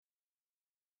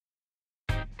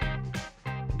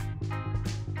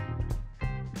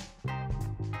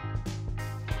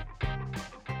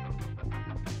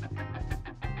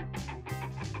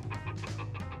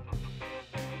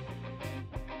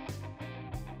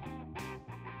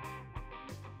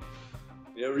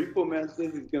Yeah, Repo Man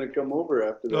says he's gonna come over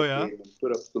after Oh, that yeah? game and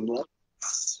put up some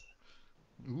lights.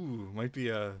 Ooh, might be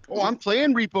a Oh, I'm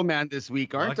playing Repo Man this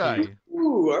week, aren't I? lucky.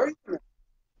 Ooh, are you?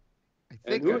 I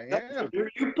And think I am. who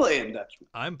are you playing, Dutchman?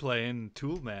 I'm playing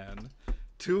Tool Man.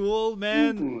 Tool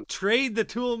Man, Ooh. trade the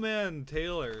Tool Man,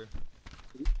 Taylor.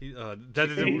 That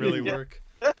didn't really Yeah. work.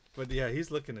 But yeah,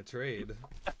 he's looking to trade.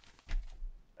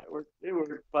 They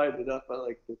were fine enough. I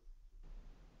like this.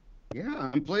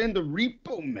 Yeah, I'm playing the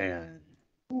Repo Man.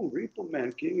 Ooh, Repo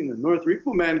Man King in the North.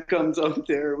 Repo Man comes out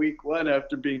there week 1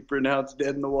 after being pronounced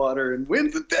dead in the water and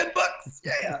wins the $10.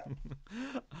 Yeah.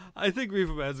 I think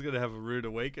Reaper Man's gonna have a rude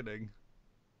awakening.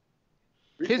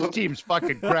 His team's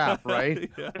fucking crap, right?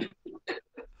 Yeah.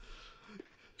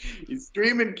 He's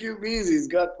streaming QBs. He's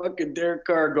got fucking Derek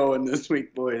Carr going this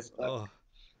week, boys. Oh,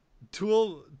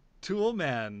 Tool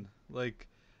Man. Like,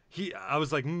 I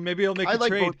was like, maybe I'll make I a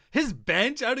like trade. both. His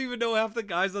bench, I don't even know half the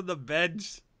guys on the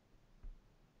bench.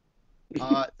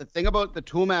 The thing about the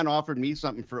Toolman offered me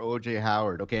something for OJ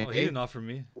Howard. Okay, Oh, he didn't offer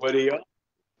me. What do you?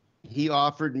 he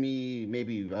offered me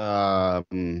maybe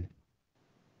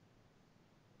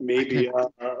Maybe.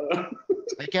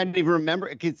 I can't even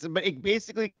remember. But it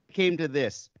basically came to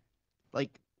this, like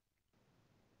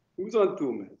Who's on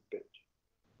Toolman's bench?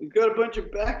 He's got a bunch of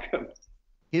backups.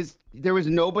 there was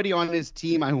nobody on his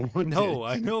team I wanted. No,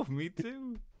 I know, me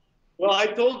too. Well, I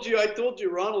told you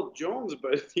Ronald Jones,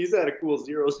 but he's had a cool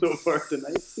 0 so far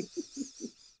tonight.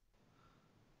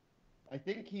 I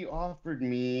think he offered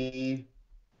me.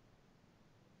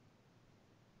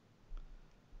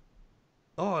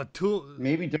 Oh, Tool.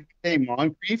 Maybe did I say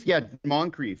Moncrief? Yeah,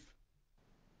 Moncrief.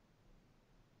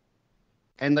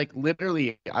 And like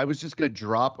literally, I was just gonna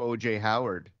drop OJ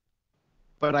Howard,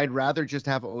 but I'd rather just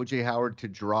have OJ Howard to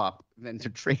drop than to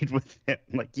trade with him.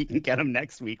 Like you can get him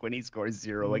next week when he scores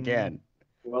 0 again.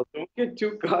 Well, don't get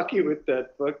too cocky with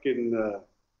that fucking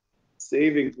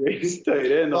saving grace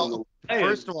tight end on the line.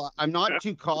 First of all, I'm not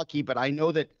too cocky, but I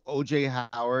know that OJ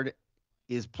Howard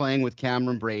is playing with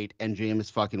Cameron Brate and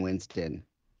Jameis fucking Winston,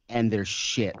 and they're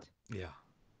shit. Yeah.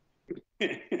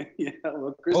 Yeah,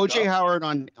 well, Chris OJ Godwin- Howard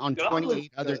on Godwin's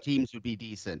 28 other good. teams would be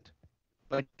decent,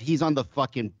 but he's on the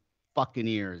fucking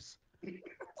ears.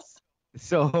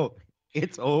 So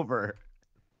it's over.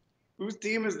 Whose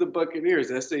team is the Buccaneers?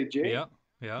 SAJ? Yeah.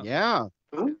 Yeah. Yeah.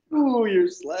 Ooh, you're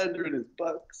slandering his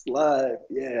Bucks live.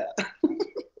 Yeah.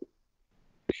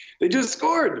 They just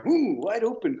scored. Ooh, wide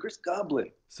open. Chris Goblin.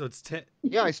 So it's 10.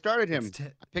 Yeah, I started him. It's 10,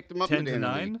 I picked him up 10 today to in the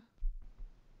league. 9.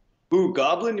 Ooh,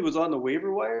 Goblin, he was on the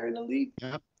waiver wire in the league?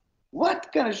 Yeah. What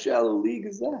kind of shallow league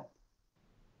is that?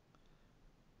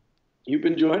 You've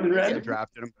been joining I Randy?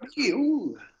 drafted him.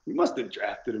 Ooh, you must have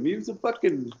drafted him. He was a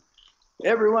fucking.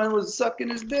 Everyone was sucking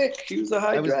his dick. He was a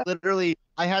high I was draft. literally,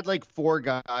 I had like 4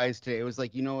 guys today. It was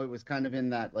like, it was kind of in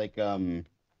that like, let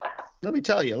me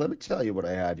tell you what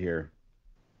I had here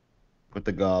with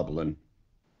the Goblin.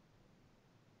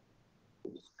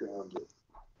 Goblin.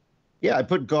 Yeah, I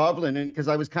put Goblin in because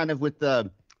I was kind of with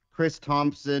the Chris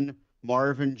Thompson,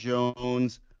 Marvin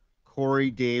Jones,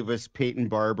 Corey Davis, Peyton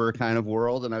Barber kind of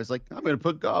world, and I was like, I'm going to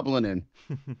put Goblin in.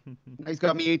 And he's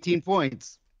got me 18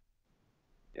 points.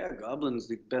 Yeah, Goblin's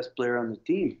the best player on the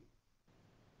team.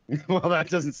 Well, that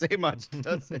doesn't say much,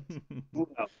 does it? Well,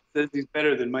 says he's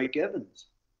better than Mike Evans.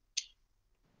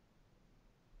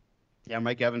 Yeah,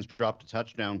 Mike Evans dropped a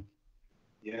touchdown.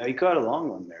 Yeah, he caught a long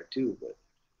one there too. But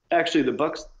actually, the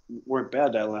Bucks weren't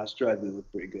bad that last drive. They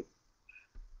looked pretty good.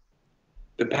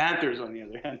 The Panthers, on the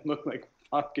other hand, looked like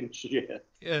fucking shit.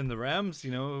 Yeah, and the Rams,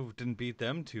 didn't beat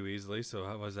them too easily. So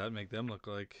how does that make them look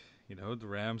like? The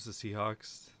Rams, the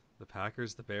Seahawks, the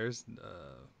Packers, the Bears,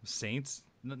 Saints,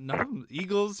 none of them,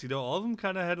 Eagles, all of them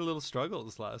kind of had a little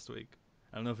struggles last week.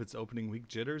 I don't know if it's opening week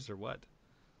jitters or what.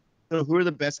 So who are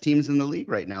the best teams in the league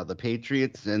right now? The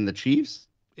Patriots and the Chiefs?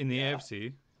 In the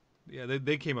AFC, yeah,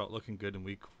 they came out looking good in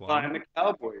week 1. And the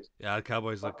Cowboys. Yeah, the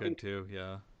Cowboys look good too.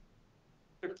 Yeah.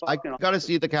 I got to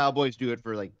see the Cowboys do it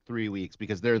for like 3 weeks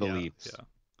because they're the Leafs. Yeah.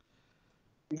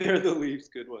 They're the Leafs.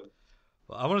 Good one.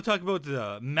 Well, I want to talk about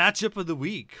the matchup of the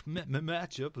week.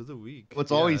 Matchup of the week. Well,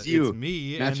 it's always you. It's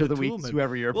me Match and of the the week Toolman. is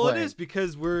whoever you're well, playing. It is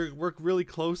because we're really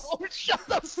close. Oh, shut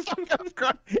the fuck up,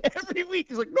 God. Every week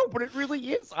he's like, no, but it really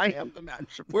is. I am the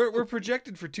matchup. We're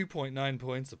projected for 2.9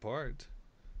 points apart.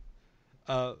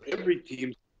 Every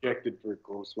team's projected for a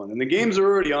close one, and the games are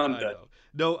already on.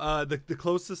 No, the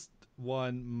closest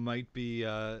one might be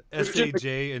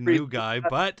SAJ and New Guy,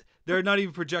 but they're not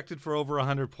even projected for over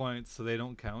 100 points, so they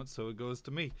don't count, so it goes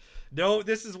to me. No,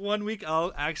 this is 1 week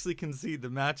I'll actually concede the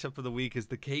matchup of the week is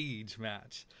the cage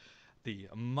match. The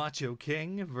Macho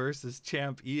King versus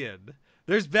Champ Ian.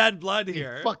 There's bad blood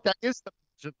here. Fuck, that is the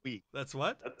of the week. That's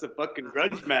what? That's a fucking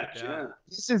grudge match. Yeah. Yeah.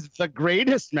 This is the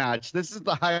greatest match. This is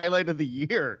the highlight of the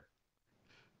year.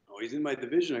 Oh, he's in my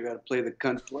division. I got to play the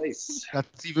cunt twice.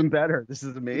 That's even better. This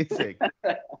is amazing.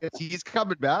 He's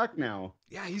coming back now.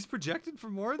 Yeah, he's projected for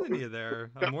more than you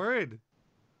there. I'm worried.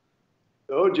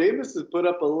 Oh, Jameis has put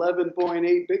up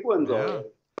 11.8 big ones Yeah. already.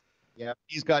 Yeah,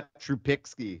 he's got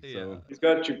Trubisky. Yeah. So He's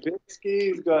got Trubisky.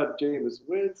 He's got Jameis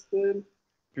Winston.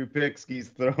 Trubisky's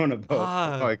thrown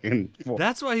about fucking.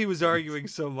 That's why he was arguing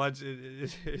so much in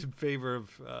favor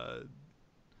of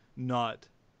not.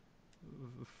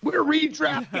 We're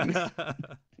redrafting.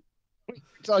 You're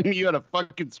telling me you had a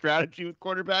fucking strategy with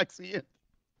quarterbacks, Ian?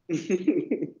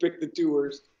 Pick the two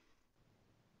worst.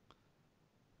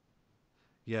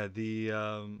 Yeah, the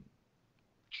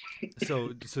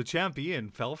so Champion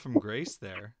fell from grace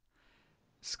there.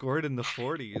 Scored in the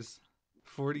 40s.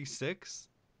 46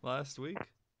 last week.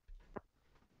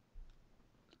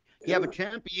 Yeah, but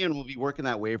Champion will be working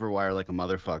that waiver wire like a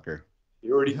motherfucker.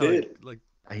 You already did. Like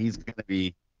He's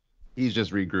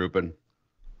just regrouping.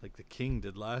 like the King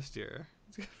did last year.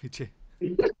 He's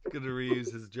gonna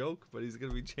reuse his joke, but he's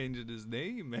gonna be changing his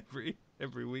name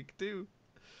every week too.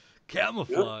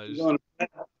 Camouflage. Yep,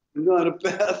 he's on a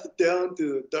path down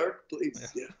to a dark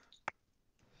place. Yeah.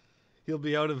 He'll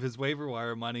be out of his waiver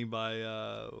wire money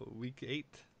by week 8.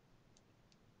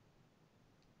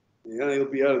 Yeah, he'll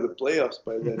be out of the playoffs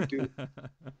by then too.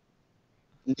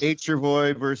 Nature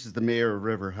Boy versus the Mayor of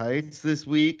River Heights this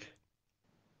week.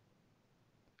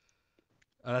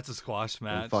 That's a squash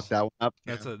match. Fuck that one up.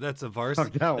 That's a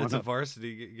varsity. That's a up.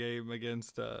 varsity game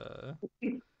against.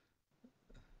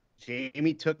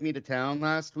 Jamie took me to town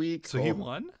last week. So he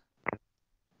won.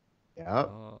 Yeah.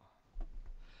 Oh.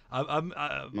 I'm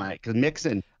Because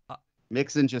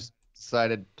Mixon just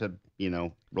decided to,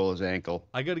 roll his ankle.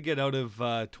 I got to get out of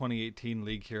 2018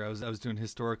 league here. I was doing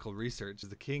historical research.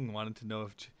 The King wanted to know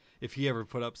if he ever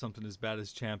put up something as bad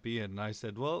as Champion, and I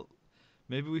said, well,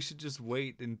 maybe we should just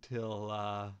wait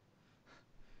until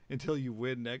you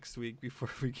win next week before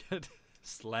we get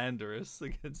slanderous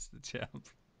against the champ.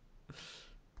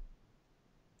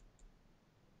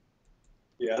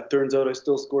 Yeah, it turns out I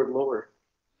still scored lower.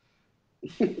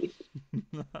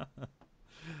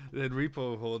 Then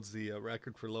Repo holds the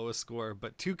record for lowest score,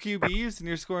 but 2 QBs and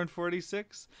you're scoring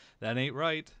 46? That ain't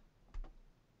right.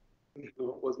 It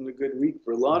wasn't a good week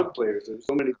for a lot of players. There's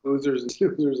so many losers and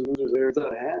losers and losers there. It's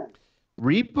out of hand.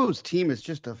 Repo's team is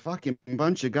just a fucking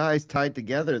bunch of guys tied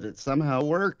together that somehow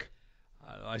work.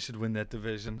 I should win that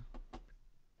division.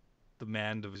 The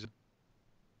man division.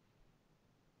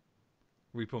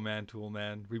 Repo Man, Tool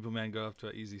Man. Repo Man got off to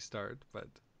an easy start, but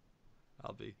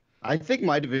I'll be. I think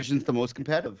my division's the most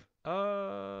competitive.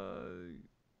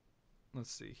 Let's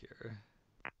see here.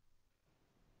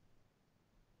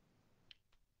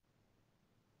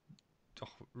 Oh,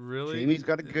 really? Jamie's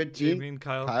got a good team. Jamie and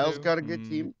Kyle Kyle's too? got a good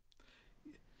team.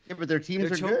 Yeah, but their teams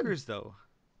They're are chokers, good. though.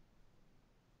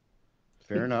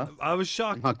 Fair enough. I was I'm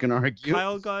shocked. not gonna argue.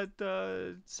 Kyle got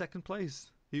second place.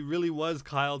 He really was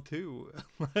Kyle too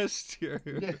last year.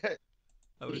 Yeah.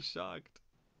 I was shocked.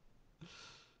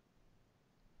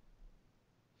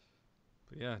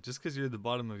 But yeah, just because you're at the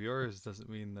bottom of yours doesn't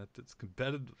mean that it's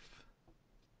competitive.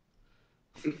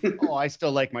 Oh, I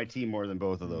still like my team more than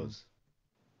both of those.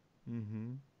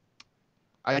 Mm-hmm.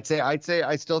 I'd say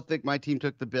I still think my team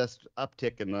took the best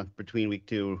uptick in the between week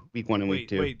 1 and week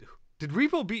 2. Wait. Did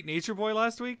Repo beat Nature Boy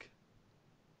last week?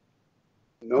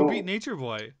 No, Who beat Nature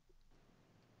Boy?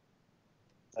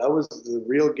 that was the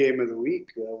real game of the week.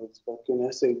 That was fucking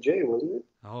SAJ, wasn't it?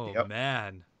 Oh, Yep.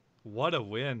 man. What a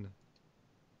win.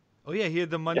 Oh, yeah, he had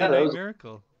the Monday Yeah, that Night was-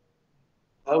 Miracle.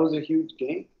 That was a huge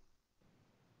game.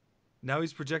 Now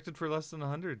he's projected for less than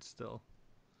 100 still.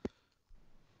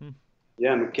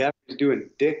 Yeah, McCaffrey's doing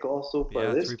dick also by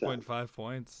Yeah, this 3.5 time.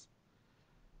 points.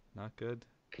 Not good.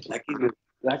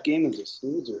 That game is a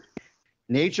snoozer.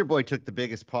 Nature Boy took the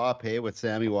biggest pop, hey, with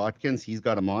Sammy Watkins. He's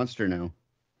got a monster now.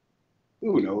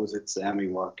 Who knows? It's Sammy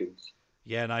Watkins.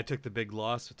 Yeah, and I took the big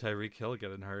loss with Tyreek Hill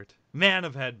getting hurt. Man,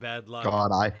 I've had bad luck.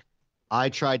 God, I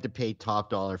tried to pay top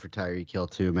dollar for Tyreek Hill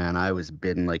too, man. I was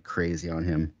bidding like crazy on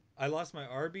him. I lost my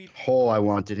RB. Oh, I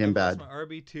wanted him I bad. lost my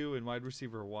RB2 and wide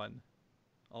receiver 1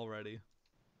 already.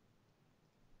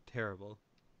 Terrible.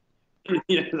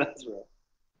 Yeah, that's right.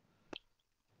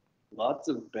 Lots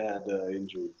of bad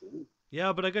injuries.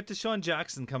 Yeah, but I got Deshaun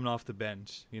Jackson coming off the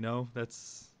bench.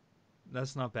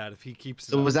 That's not bad if he keeps.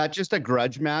 So was that just a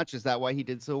grudge match? Is that why he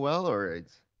did so well, or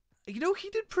it's? He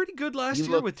did pretty good last He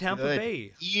year looked with Tampa good.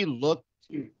 Bay. He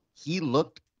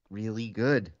looked really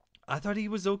good. I thought he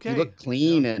was okay. He looked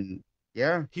clean and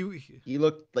Yeah, he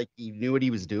looked like he knew what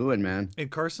he was doing, man.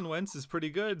 and Carson Wentz is pretty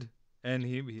good, and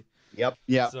he Yep.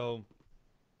 Yeah. so,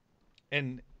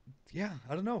 and yeah,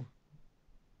 I don't know.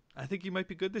 I think he might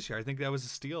be good this year. I think that was a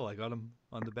steal. I got him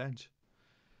on the bench,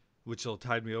 which will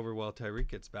tide me over while Tyreek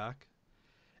gets back.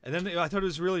 And then I thought it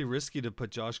was really risky to put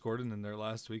Josh Gordon in there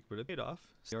last week, but it paid off.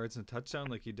 Yards and touchdown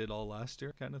like he did all last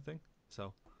year, kind of thing.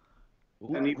 So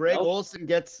Ooh, Greg Olsen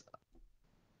gets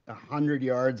 100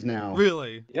 yards now.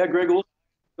 really, Yeah, Greg Olsen,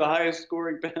 the highest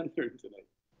scoring Panther tonight.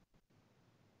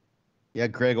 Yeah,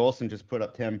 Greg Olsen just put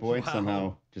up 10 points Wow.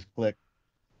 somehow. Just click.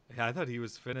 yeah, I thought he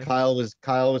was finished. Kyle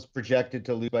was projected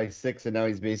to lose by 6, and now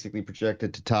he's basically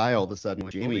projected to tie all of a sudden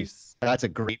with Jamie. That's a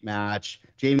great match.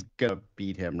 Jamie's gonna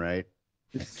beat him, right?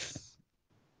 Just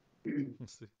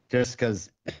because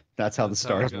that's how the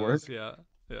stars work. Yeah,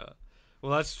 yeah.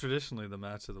 Well, that's traditionally the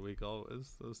match of the week,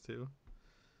 always those two.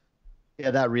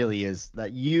 Yeah, that really is.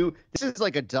 This is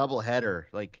like a double header.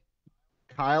 Like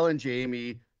Kyle and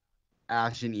Jamie,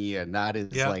 Ash and Ian. That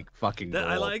is like fucking gold.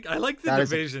 I like the that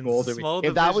divisions, small if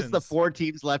divisions. that was the 4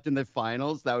 teams left in the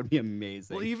finals, that would be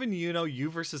amazing. Well, even you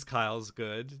versus Kyle's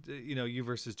good. You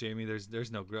versus Jamie.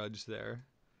 There's no grudge there.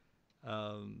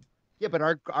 Yeah, but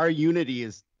our unity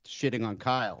is shitting on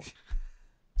Kyle.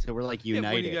 So we're like united.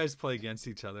 Yeah, when you guys play against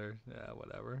each other, yeah,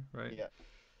 whatever, right? Yeah.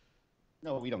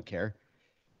 No, we don't care.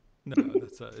 No,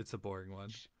 it's a boring one.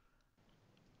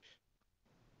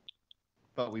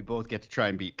 But we both get to try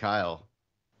and beat Kyle.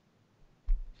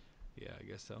 Yeah, I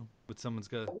guess so. But someone's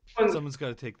got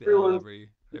to take the L every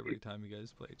time you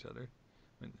guys play each other.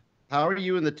 I mean, how are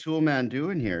you and the Tool Man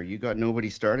doing here? You got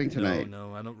nobody starting tonight.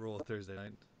 No, I don't roll Thursday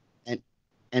night.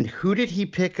 And who did he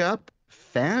pick up?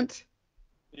 Fant?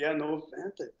 Yeah, no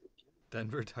Fant.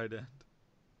 Denver tight end.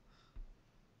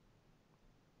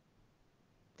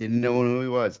 Didn't know who he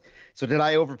was. So did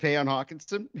I overpay on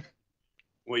Hawkinson?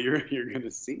 Well, you're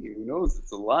gonna see. Who knows?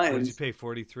 It's a Lions. What did you pay?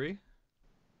 43?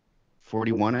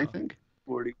 41, I think.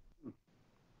 40.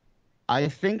 I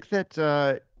think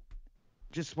that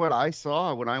just what I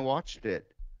saw when I watched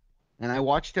it, and I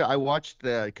watched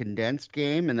the condensed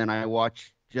game, and then I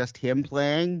watched just him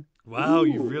playing. Wow,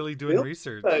 you're really doing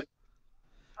research.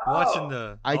 Watching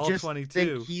the I all just 22.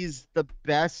 think he's the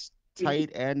best tight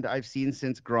end I've seen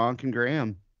since Gronk and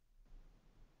Graham.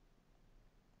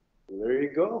 Well, there you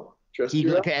go.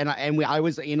 I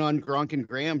was in on Gronk and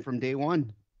Graham from day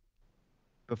one.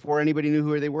 Before anybody knew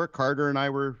who they were, Carter and I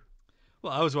were.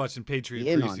 Well, I was watching Patriot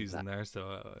preseason there,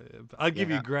 so I'll give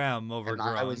you Graham over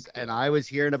Gronk. I was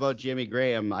hearing about Jimmy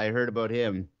Graham. I heard about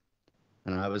him,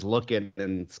 and I was looking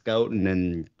and scouting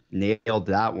and nailed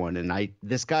that one. And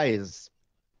this guy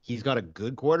he's got a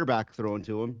good quarterback thrown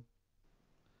to him.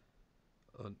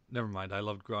 Never mind. I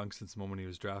loved Gronk since the moment he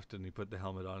was drafted and he put the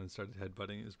helmet on and started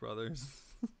headbutting his brothers.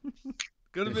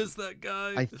 Gonna miss that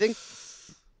guy.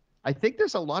 I think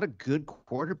there's a lot of good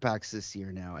quarterbacks this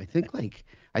year now. I think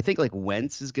like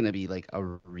Wentz is gonna be like a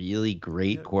really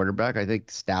great quarterback. I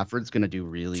think Stafford's gonna do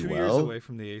really well. 2 years away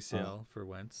from the ACL for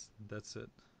Wentz. That's it.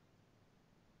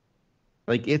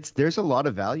 Like there's a lot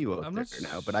of value out there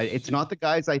now, but it's not the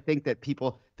guys I think that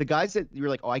the guys that you're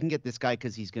like, oh, I can get this guy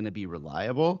because he's gonna be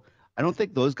reliable. I don't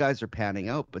think those guys are panning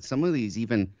out, but some of these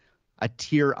even a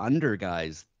tier under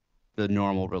guys, the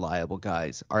normal reliable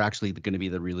guys, are actually going to be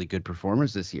the really good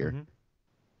performers this year. Mm-hmm.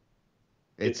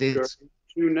 It's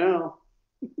true now.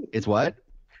 It's what?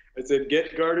 I said,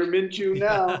 get Gardner Minshew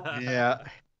now. Yeah.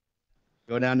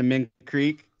 Go down to Mink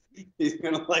Creek. He's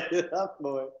gonna light it up,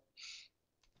 boy.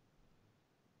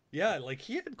 Yeah, like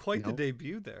he had quite the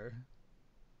debut there.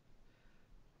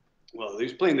 Well,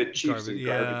 he's playing the Chiefs in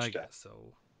garbage I guess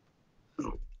so.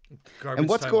 And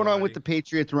what's going on with the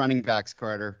Patriots running backs,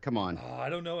 Carter? Come on. Oh, I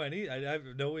don't know any. I have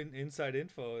no inside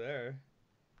info there.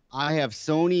 I have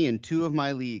Sony in 2 of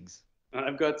my leagues.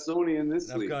 I've got Sony in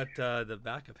this league. I've got the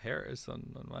back of Harris on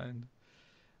mine.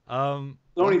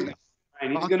 Sony's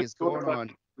fine. He's going to score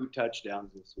on 2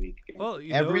 touchdowns this week. Well,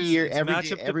 every week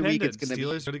it's going to be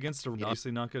Steelers good against the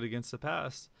obviously not good against the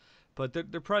pass, but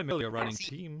they're primarily a running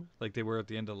team like they were at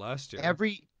the end of last year.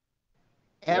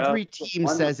 Every team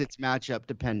says it's matchup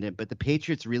dependent, but the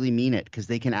Patriots really mean it because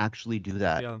they can actually do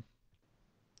that. Yeah.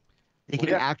 They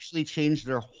can actually change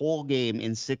their whole game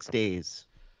in 6 days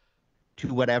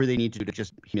to whatever they need to do to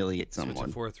just humiliate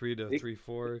someone. 4-3 to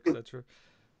 3-4, etc.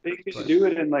 They can do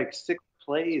it in like 6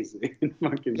 plays.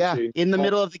 In the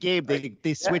middle of the game,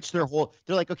 they switch their whole.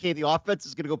 They're like, okay, the offense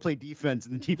is going to go play defense,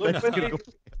 and the defense is going to go.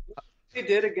 They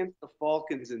did against the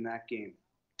Falcons in that game.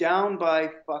 Down by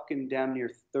fucking damn near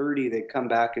 30, they come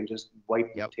back and just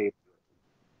wipe the tape.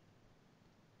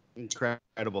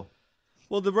 Incredible.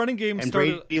 Well, the running game And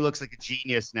started. Brady looks like a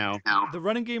genius now. The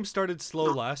running game started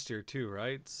slow last year too,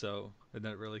 right? So and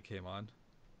then it really came on.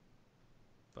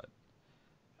 But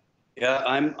Yeah,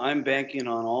 I'm banking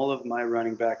on all of my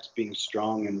running backs being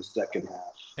strong in the second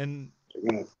half. and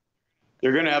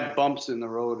They're gonna have bumps in the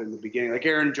road in the beginning. Like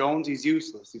Aaron Jones, he's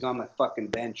useless. He's on my fucking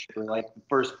bench for like the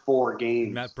first 4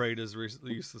 games. Matt Breida's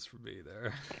useless for me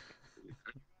there.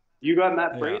 You got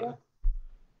Matt Yeah. Breida?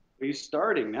 He's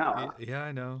starting now. Yeah,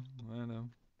 I know.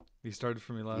 He started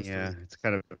for me last Yeah, week. it's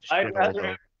kind of a I'd shithole, rather though.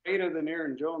 have Breida than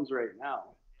Aaron Jones right now.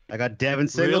 I got Devin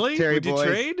Really? Singletary, Would you boys.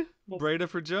 trade Breida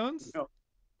for Jones?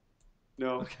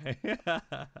 No. Okay.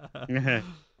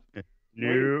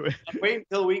 No. Wait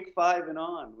until week 5 and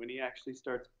on when he actually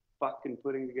starts fucking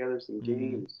putting together some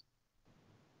games.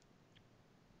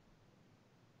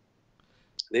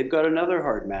 They've got another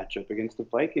hard matchup against the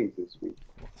Vikings this week.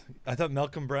 I thought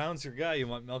Malcolm Brown's your guy. You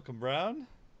want Malcolm Brown?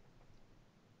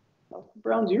 Malcolm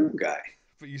Brown's your guy.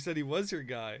 But you said he was your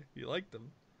guy. You liked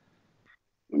him.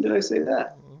 When did I say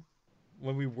that?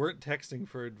 When we weren't texting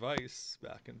for advice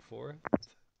back and forth.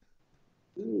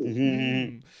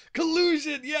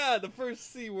 Collusion, yeah, the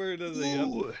first C word of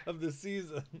the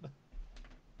season.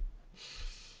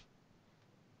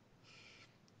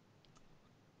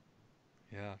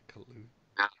 Yeah, collusion.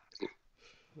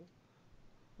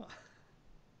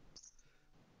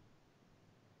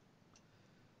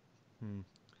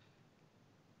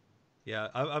 Yeah,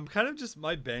 I'm kind of just,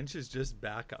 my bench is just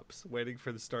backups, waiting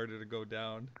for the starter to go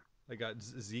down. I got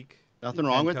Zeke. Nothing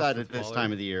wrong with that handcuffed at this Pollard.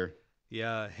 time of the year.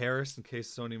 Yeah, Harris in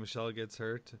case Sony Michel gets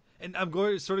hurt, and I'm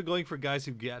sort of going for guys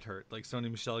who get hurt, like Sony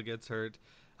Michel gets hurt.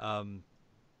 Todd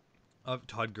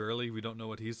Gurley, we don't know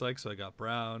what he's like, so I got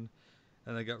Brown,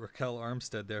 and I got Raquel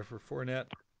Armstead there for Fournette,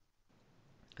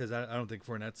 because I don't think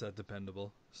Fournette's that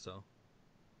dependable. So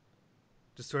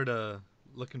just sort of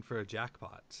looking for a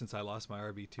jackpot since I lost my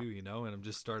RB2, and I'm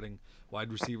just starting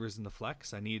wide receivers in the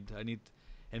flex. I need,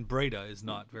 and Breida is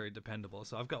not very dependable,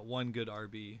 so I've got one good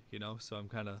RB, so I'm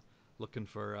kind of looking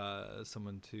for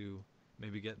someone to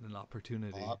maybe get an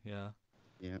opportunity. Yeah.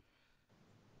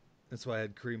 That's why I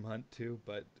had Kareem Hunt too,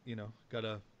 but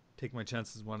gotta take my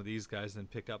chances with one of these guys, and then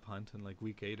pick up Hunt in like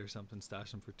week 8 or something,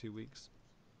 stash him for 2 weeks.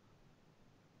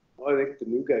 Well, I think the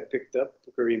new guy picked up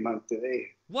Kareem Hunt today.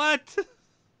 What?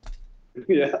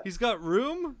 Yeah. He's got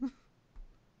room?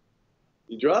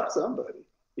 He dropped somebody.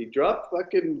 He dropped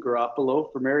fucking Garoppolo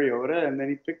for Mariota, and then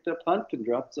he picked up Hunt and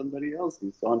dropped somebody else.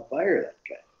 He's on fire, that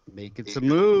guy. Making some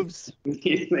moves.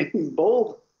 He's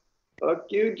bold. Fuck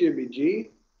you, Jimmy G.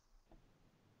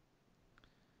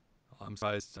 I'm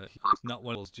surprised he's not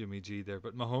one of those Jimmy G there,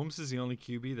 but Mahomes is the only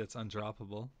QB that's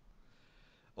undroppable.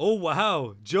 Oh,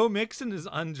 wow. Joe Mixon is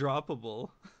undroppable.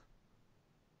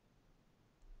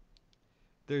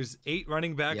 There's 8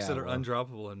 running backs that are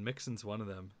undroppable, and Mixon's one of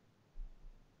them.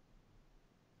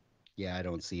 Yeah, I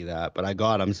don't see that, but I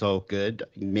got him, so good.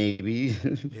 Maybe.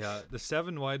 Yeah, the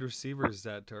 7 wide receivers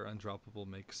that are undroppable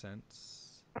make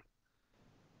sense.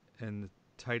 And the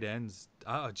tight ends,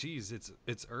 geez,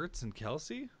 it's Ertz and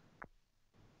Kelsey?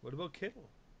 What about Kittle?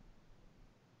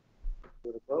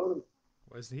 What about him?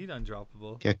 Why isn't he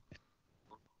undroppable?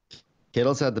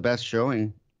 Kittle's had the best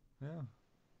showing. Yeah.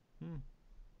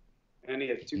 And he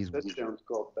had 2 touchdowns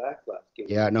called back last game.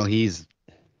 Yeah, no, he's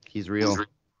real.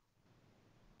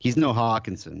 He's no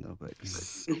Hawkinson though, but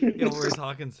yeah, where's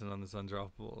Hawkinson on this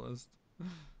undroppable list?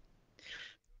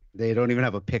 They don't even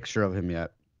have a picture of him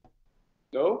yet.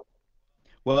 No?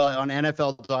 Well, on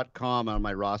NFL.com on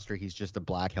my roster, he's just a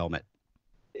black helmet.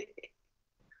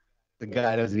 The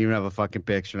guy doesn't even have a fucking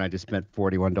picture, and I just spent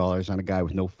 $41 on a guy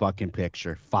with no fucking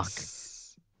picture. Fuck.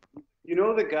 You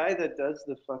know the guy that does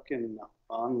the fucking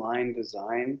online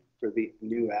design for the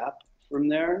new app from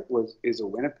there is a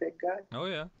Winnipeg guy? Oh,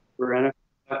 yeah. For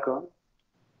NFL.com?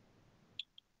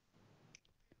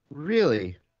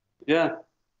 Really? Yeah.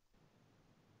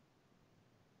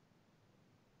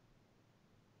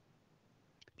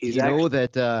 You know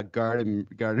that Gardner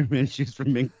Minshew's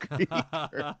from Mink Creek?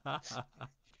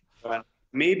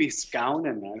 Maybe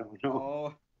Skownon, I don't know.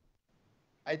 Oh,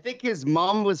 I think his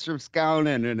mom was from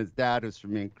Skownon and his dad was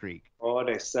from Mink Creek. Oh,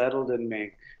 they settled in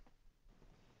Mink.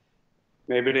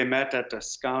 Maybe they met at the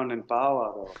Skownon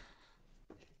powwow, though.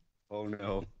 Oh,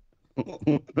 no.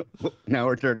 Now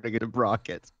we're turning into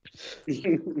Brockets.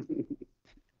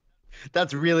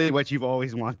 That's really what you've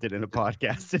always wanted in a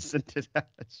podcast, isn't it?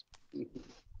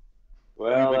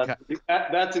 Well,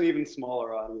 that's an even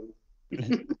smaller audience.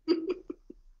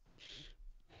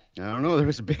 I don't know. There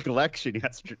was a big election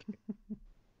yesterday.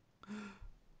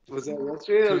 Was that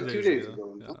yesterday? That was 2 days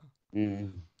ago. Yeah.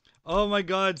 Oh my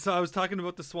God! So I was talking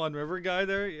about the Swan River guy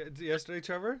there yesterday,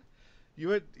 Trevor.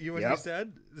 What he Yep.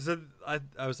 said? So I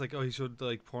was like, oh, he showed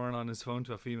like porn on his phone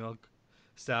to a female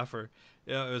staffer.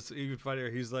 Yeah, it was even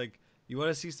funnier. He's like, you want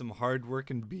to see some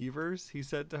hard-working beavers? He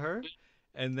said to her,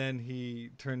 and then he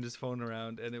turned his phone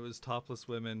around, and it was topless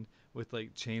women with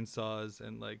like chainsaws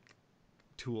and like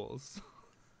tools.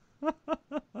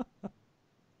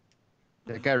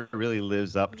 That guy really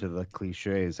lives up to the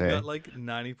cliches, He hey? got like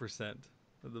 90%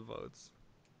 of the votes.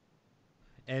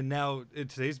 And now in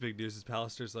today's big news is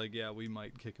Pallister's like, yeah, we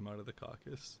might kick him out of the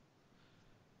caucus.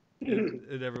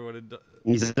 And everyone had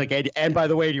He's like, and by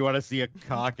the way, do you want to see a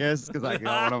caucus? Because I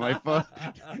got one on my phone.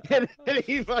 And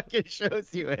he fucking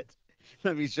shows you it.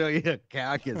 Let me show you a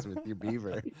caucus with your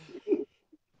beaver.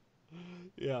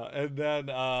 Yeah, and then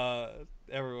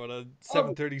everyone on Oh.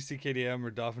 7:30 CKDM or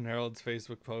Dauphin Herald's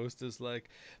Facebook post is like,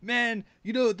 man,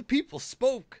 you know, the people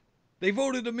spoke. They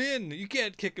voted him in. You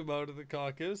can't kick him out of the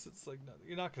caucus. It's like, no,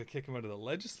 you're not going to kick him out of the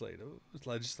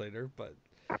legislator, but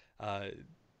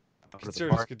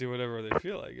conservatives could do whatever they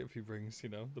feel like if he brings, you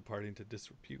know, the party into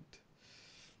disrepute.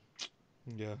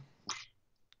 Yeah.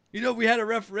 You know, we had a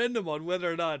referendum on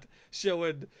whether or not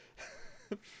showing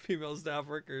female staff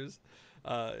workers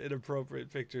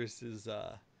inappropriate pictures is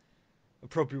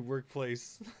appropriate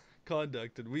workplace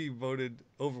conduct, and we voted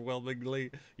overwhelmingly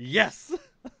yes.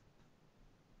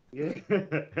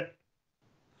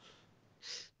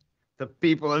 The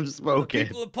people have The spoken.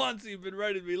 people of Ponce have been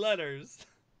writing me letters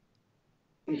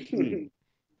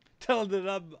telling that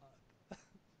I'm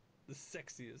the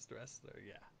sexiest wrestler.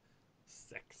 Yeah,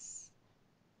 sex.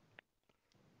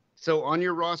 So on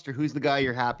your roster, who's the guy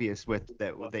you're happiest with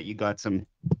that you got some?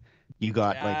 You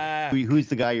got Dak. like who's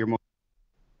the guy you're most?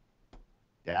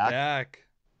 Dak? Dak.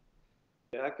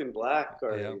 Jack and Black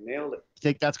already Yeah. nailed it.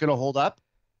 Think that's gonna hold up?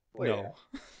 Oh, No.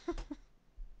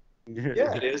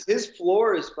 Yeah, it is. His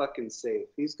floor is fucking safe.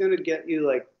 He's gonna get you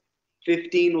like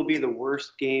 15 will be the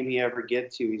worst game he ever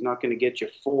gets you. He's not gonna get you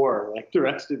 4 like the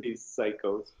rest of these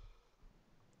psychos.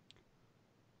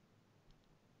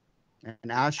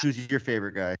 And Ash, who's your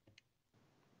favorite guy?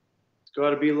 It's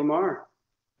got to be Lamar.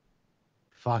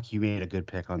 Fuck, you made a good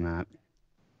pick on that.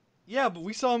 Yeah, but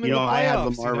we saw him in You the know, I had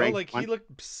playoffs. Lamar You know, ranked like he one.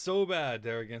 looked so bad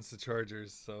there against the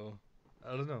Chargers. So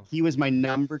I don't know. He was my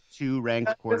number 2 ranked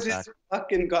That was quarterback. his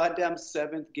fucking goddamn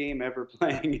 7th game ever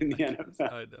playing in the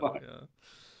NFL. I know. Yeah.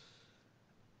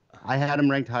 I had him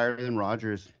ranked higher than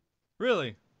Rodgers.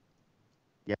 Really?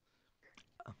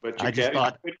 But I just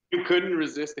thought you couldn't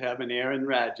resist having Aaron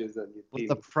Rodgers on your team.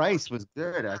 the price was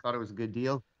good. I thought it was a good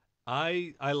deal.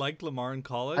 I liked Lamar in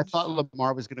college. I thought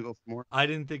Lamar was gonna go for more. I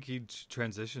didn't think he'd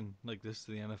transition like this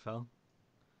to the NFL.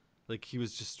 Like he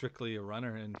was just strictly a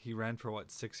runner, and he ran for what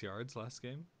 6 yards last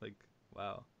game. Like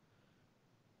wow.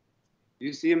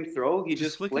 You see him throw? He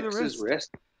just flick of the flicks his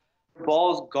wrist. The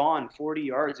ball's gone 40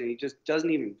 yards, and he just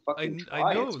doesn't even fucking try.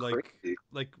 I know, It's like crazy.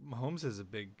 Mahomes has a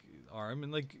big arm,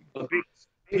 and like A big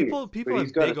people but have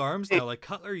he's got big a- arms now. Like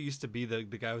Cutler used to be the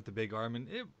guy with the big arm, and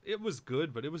it was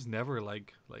good, but it was never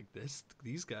like this.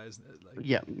 These guys, like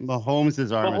Yeah,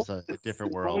 Mahomes' arm is Mahomes a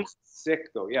different world. Mahomes is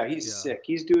sick though. Yeah, he's Yeah. sick.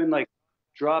 He's doing like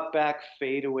drop back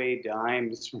fadeaway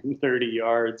dimes from 30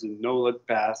 yards and no look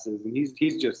passes, and he's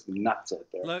just nuts out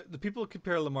there. the people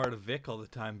compare Lamar to Vic all the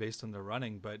time based on their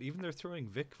running, but even their throwing,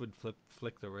 Vic would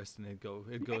flick the wrist and it'd go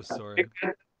soaring.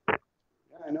 Yeah,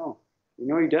 I know. You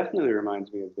know, he definitely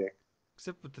reminds me of Vic.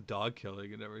 Except with the dog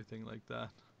killing and everything like that.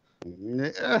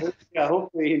 Yeah,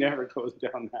 hopefully he never goes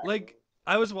down that. Like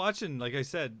I was watching, like I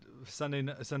said,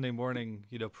 Sunday morning,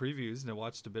 you know, previews, and I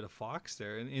watched a bit of Fox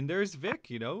there, and there's Vic,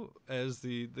 you know, as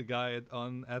the guy at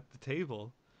the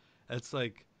table. It's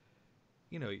like,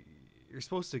 you know, you're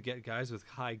supposed to get guys with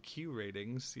high Q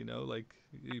ratings, you know, like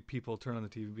people turn on the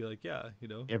TV and be like, yeah, you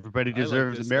know, Everybody I like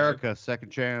deserves this America,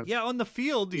 second chance. yeah, on the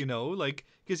field, you know, like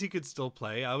because he could still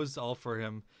play. I was all for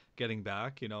him getting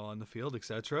back, you know, on the field,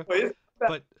 etc.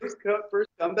 But First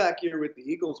comeback here with the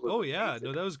Eagles was oh yeah, amazing.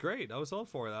 no, that was great. I was all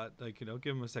for that. Like, you know,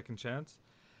 give him a second chance.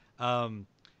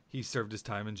 He served his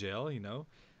time in jail, you know.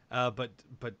 But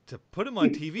to put him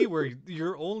on TV where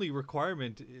your only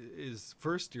requirement is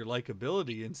first your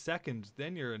likability and second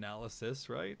then your analysis,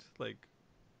 right? Like,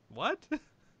 what?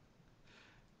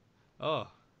 Oh,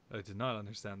 I did not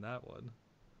understand that one.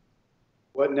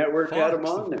 What network had him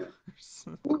Fox, on there?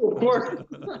 of Of course. Of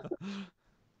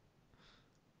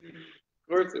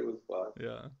course it was Fox.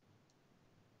 Yeah.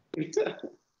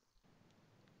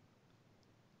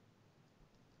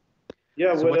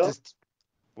 Yeah, So what else?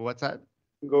 what's that?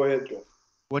 Go ahead, Joe.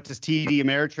 What does TD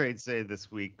Ameritrade say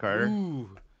this week, Carter? Ooh.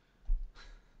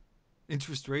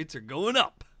 Interest rates are going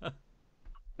up.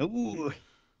 Ooh,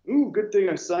 Ooh, good thing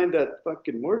I signed that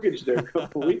fucking mortgage there a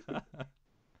couple weeks ago.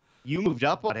 you moved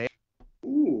up on it.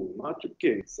 Macho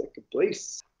King, second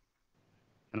place.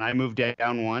 And I moved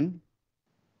down one.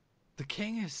 The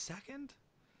King is second?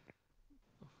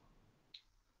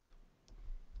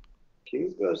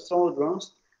 King's got a solid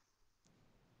roster.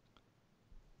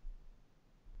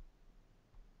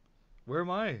 Where am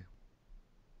I? I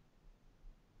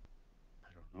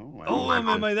don't know. Oh,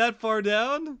 am I that far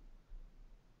down?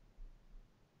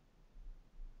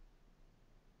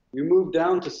 You moved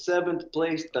down to 7th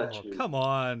place, Oh, Dutchman. come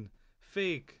on.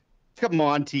 Fake. Come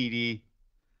on, TD.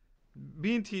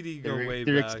 Me and TD go way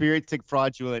They're back. experiencing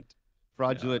fraudulent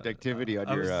Yeah, activity on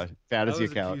I your was- fantasy I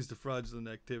was account. accused of fraudulent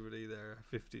activity there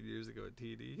 15 years ago at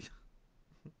TD.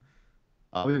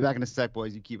 I'll be back in a sec,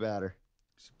 boys. You keep at her.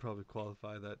 Should probably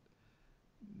qualify that.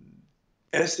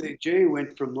 SAJ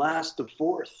went from last to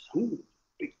 4th. Ooh,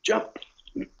 big jump.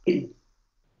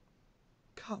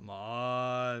 Come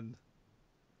on.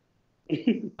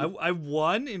 I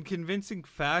won in convincing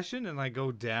fashion and I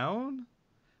go down?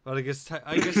 But I guess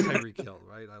Tyreek Hill,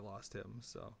 right? I lost him,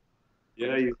 so.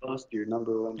 Yeah, you lost your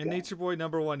number one And guy. Nature Boy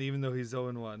number 1 even though he's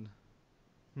 0-1.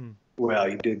 Well,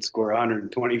 he did score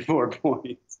 124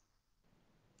 points.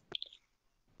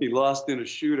 He lost in a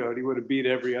shootout. He would have beat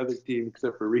every other team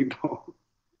except for Repo.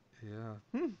 Yeah.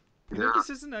 You know, this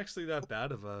isn't actually that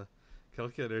bad of a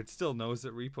calculator. It still knows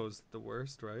that Repo's the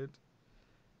worst, right?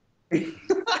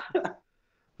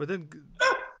 But then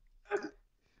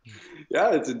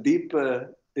Yeah, it's a deep.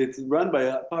 It's powered by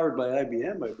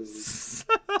IBM, I believe.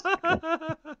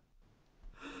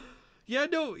 yeah,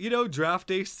 no, you know, draft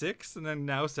day 6th and then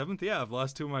now 7th. Yeah, I've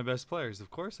lost 2 of my best players. Of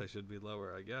course, I should be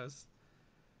lower, I guess.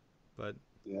 But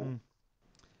Yeah.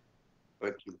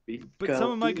 But you beat. but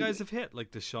some of my guys have hit,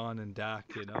 like Deshaun and Dak,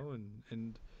 you know,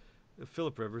 and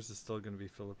Phillip Rivers is still going to be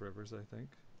Phillip Rivers, I think.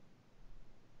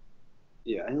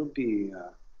 Yeah, he'll be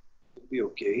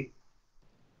okay.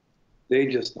 They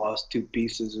just lost 2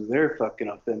 pieces of their fucking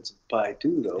offensive pie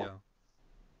too, though.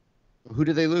 Yeah. Who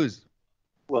did they lose?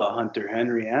 Well, Hunter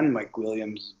Henry and Mike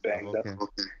Williams banged Okay. up.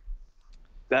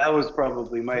 That was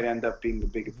probably might end up being the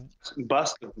biggest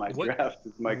bust of my draft.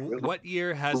 Is Mike Williams. What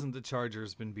year hasn't the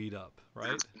Chargers been beat up,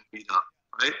 right?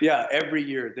 Yeah, every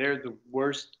year they're the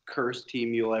worst cursed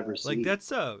team you'll ever see. Like that's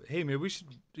hey, maybe we should,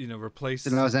 you know, replace.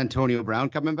 So now is Antonio Brown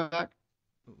coming back?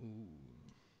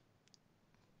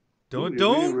 Don't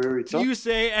Ooh, you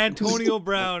say Antonio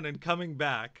Brown and coming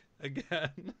back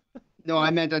again. No,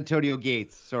 I meant Antonio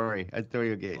Gates. Sorry,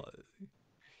 Antonio Gates.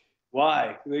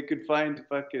 Why? They could find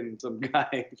fucking some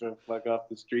guy to fuck off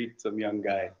the street, some young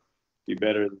guy. Be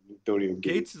better than Antonio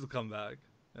Gates. Gates will come back.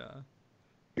 Yeah.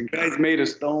 The guy's made of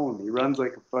stone. He runs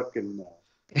like a fucking.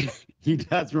 He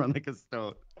does run like a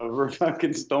stone. A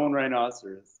fucking stone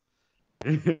rhinoceros.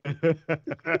 It's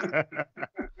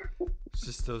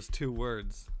just those 2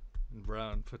 words in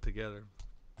Brown put together.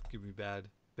 Give me bad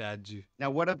G. Now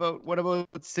what about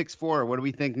 6'4"? What do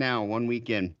we think now? 1 week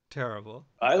in. Terrible.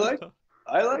 I like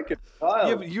it. Kyle,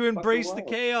 yeah, but you embrace the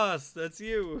chaos. That's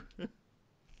you.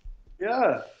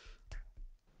 Yeah.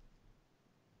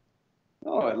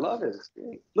 Oh, I love it. It's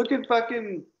great. Look at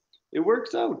fucking. It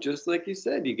works out just like you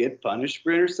said. You get punished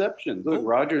for interceptions. Look,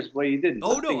 Rodgers, what he did.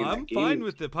 Oh no, I'm fine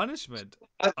with the punishment.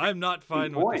 I'm not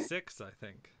fine with the 6. I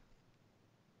think.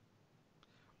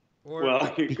 Or,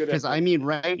 well, because I mean,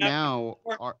 right now,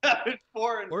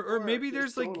 or maybe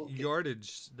there's like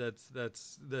yardage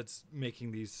that's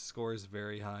making these scores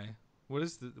very high. What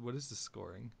is the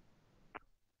scoring?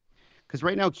 Because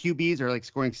right now QBs are like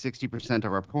scoring 60%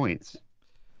 of our points.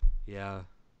 Yeah.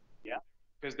 Yeah,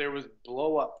 because there was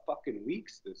blow up fucking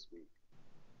weeks this week.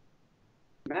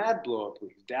 Mad blow up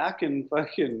weeks. Dak and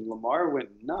fucking Lamar went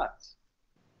nuts.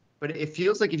 But it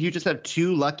feels like if you just have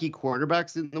 2 lucky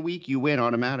quarterbacks in the week, you win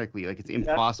automatically. Like it's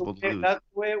impossible to lose. That's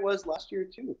the way it was last year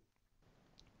too.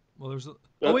 Well,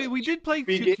 oh wait, we did play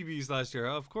 2 QBs last year.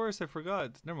 Of course, I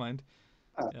forgot. Never mind.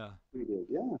 Yeah. We did,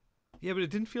 yeah. Yeah, but it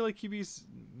didn't feel like QBs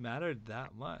mattered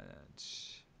that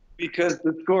much. Because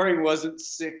the scoring wasn't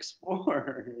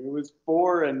 6-4. It was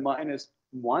 4 and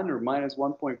 -1 or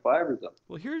 -1.5 or something.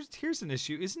 Well, here's an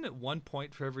issue. Isn't it 1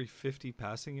 point for every 50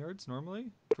 passing yards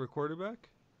normally for a quarterback?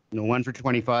 No, 1 for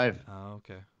 25. Oh,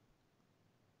 okay.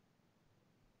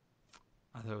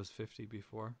 I thought it was 50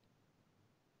 before.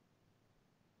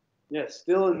 Yeah,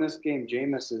 still in this game,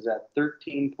 Jameis is at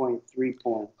 13.3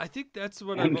 points. I think that's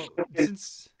what I'm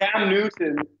since Cam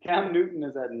Newton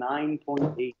is at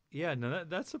 9.8. Yeah, no,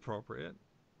 that's appropriate.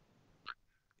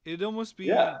 It'd almost be.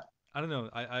 Yeah. I don't know.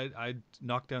 I'd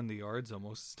knock down the yards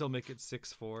almost. Still make it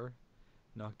 6-4.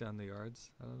 Knock down the yards.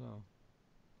 I don't know.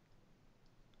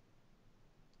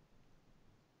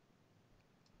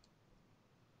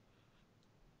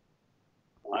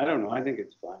 I don't know. I think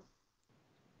it's fine.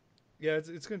 Yeah,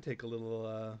 it's going to take a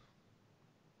little.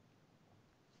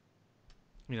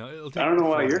 It'll I take don't the know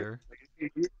why full you're.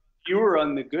 year. You were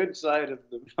on the good side of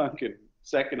the fucking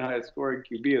second highest scoring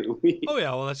QB of the week. Oh yeah,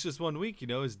 well that's just 1 week.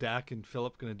 Is Dak and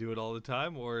Phillip going to do it all the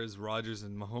time, or is Rodgers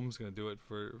and Mahomes going to do it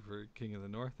for King of the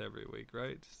North every week,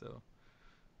 right? So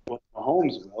Well,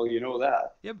 Mahomes will, you know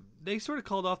that. yeah, they sort of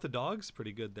called off the dogs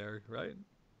pretty good there, right?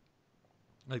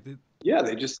 Like Yeah,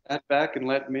 they just sat back and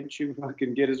let Minshew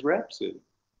fucking get his reps in.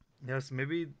 yes,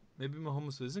 maybe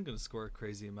Mahomes isn't going to score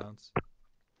crazy amounts.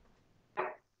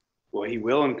 Well, he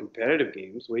will in competitive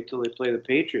games. Wait till they play the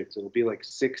Patriots. It'll be like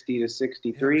 60 to Yeah, but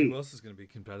 63. who else is going to be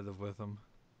competitive with them?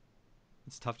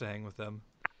 It's tough to hang with them.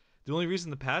 The only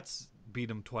reason the Pats beat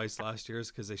them twice last year is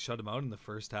because they shut them out in the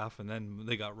first half, and then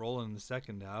they got rolling in the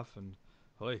second half. And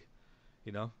boy,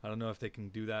 I don't know if they can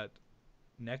do that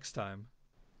next time.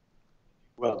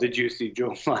 Well, did you see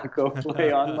Joe Flacco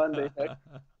play on Monday night?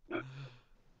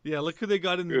 Yeah, look who they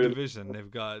got in the Good. division.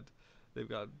 They've got.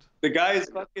 The guy is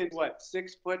fucking what,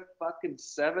 6 foot fucking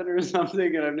 7 or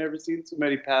something, and I've never seen so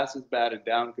many passes batted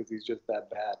down because he's just that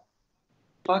bad.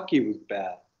 Fuck, he was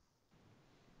bad.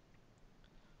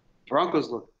 Broncos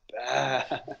look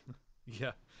bad.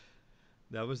 Yeah,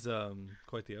 that was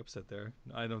quite the upset there.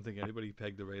 I don't think anybody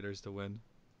pegged the Raiders to win.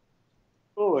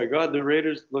 Oh my god, the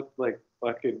Raiders looked like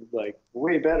fucking like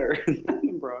way better than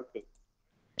the Broncos.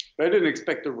 I didn't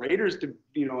expect the Raiders to,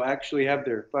 actually have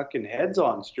their fucking heads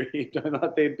on straight. I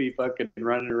thought they'd be fucking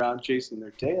running around chasing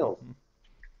their tails.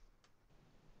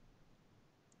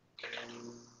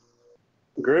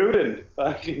 Gruden,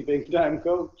 fucking big time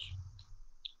coach.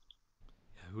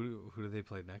 Yeah, who do they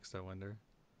play next? I wonder.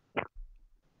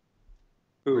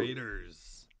 Who?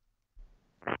 Raiders.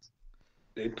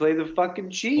 They play the fucking Oh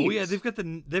yeah, Chiefs. they've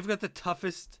got the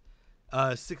toughest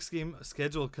 6-game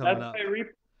schedule coming That's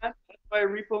up. why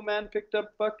Repo Man picked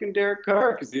up fucking Derek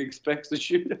Carr because he expects a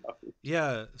shootout.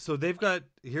 Yeah, so they've got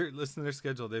here. Listen to their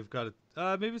schedule. They've got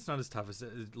maybe it's not as tough as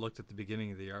it looked at the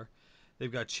beginning of the year.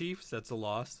 They've got Chiefs. That's a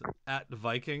loss. At the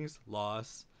Vikings,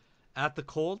 loss. At the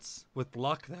Colts, with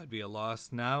luck, that'd be a loss.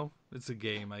 Now it's a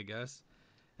game, I guess.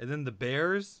 And then the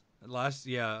Bears.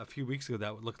 A few weeks ago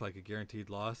that looked like a guaranteed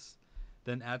loss.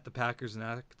 Then at the Packers and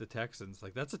at the Texans.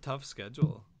 Like that's a tough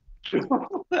schedule.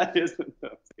 That isn't no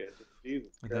schedule.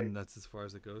 Jesus And then Christ. that's as far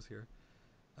as it goes here.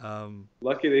 Um,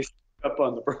 Lucky they up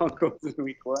on the Broncos in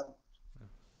week 1.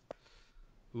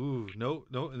 Ooh, no,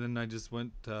 no. And then I just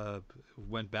went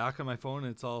back on my phone,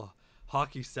 and it's all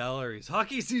hockey salaries.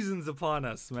 Hockey season's upon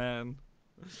us, man.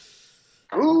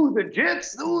 Ooh, the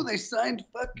Jets. Ooh, they signed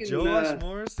fucking Josh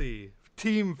Morrissey,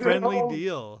 team good friendly old.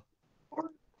 deal.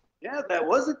 Yeah, that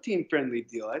was a team friendly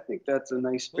deal. I think that's a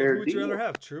nice Well, who fair would you rather deal.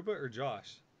 have, Truba or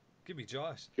Josh? Give me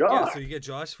Josh. Yeah, Josh. so you get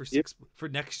Josh for Yeah. for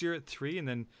next year at 3, and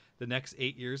then the next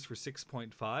 8 years for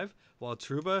 6.5. While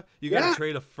Truba, you got to Yeah.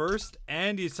 trade a first,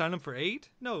 and you sign him for 8.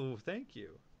 No, thank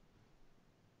you.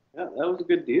 Yeah, that was a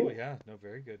good Oh deal. yeah, no,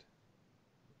 very good.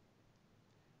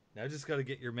 Now just got to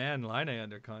get your man Line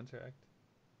under contract.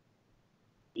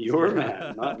 Your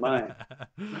man, not mine.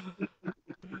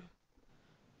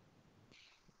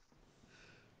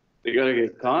 They got to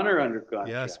get Connor under Yeah,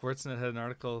 contract. Sportsnet had an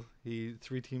article.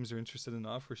 3 teams are interested in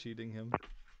offer sheeting him.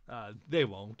 They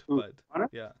won't, Who, but Connor?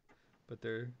 yeah, but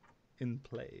they're in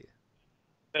play.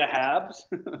 The Habs.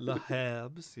 Le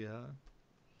Habs, yeah.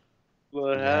 The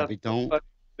Yeah, Habs. they don't.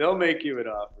 They'll make you an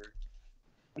offer.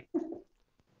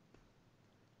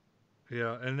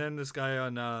 Yeah, and then this guy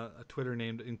on Twitter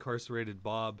named Incarcerated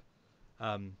Bob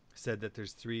said that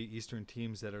there's 3 Eastern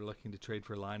teams that are looking to trade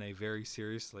for Line very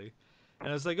seriously. And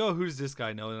I was like, oh, who does this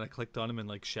guy know? And I clicked on him, and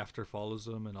like Schefter follows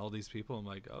him, and all these people. I'm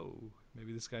like, oh,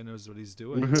 maybe this guy knows what he's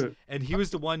doing. And he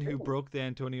was the one who broke the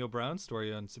Antonio Brown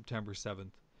story on September 7th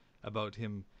about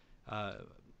him uh,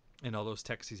 and all those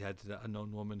texts he's had to the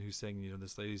unknown woman who's saying,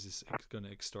 this lady's just going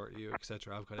to extort you,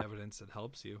 etc. I've got evidence that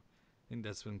helps you. I think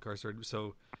that's been incarcerated.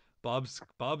 So Bob's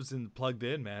plugged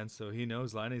in, man. So he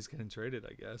knows Liney's getting traded,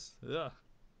 I guess. Yeah.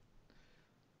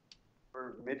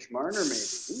 Or Mitch Marner,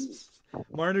 maybe.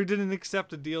 Marner didn't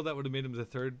accept a deal that would have made him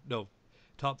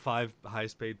top 5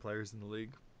 highest paid players in the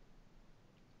league.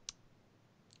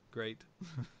 Great.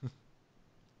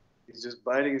 He's just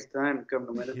biding his time to come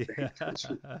to Winnipeg.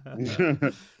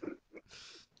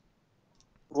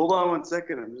 Hold on 1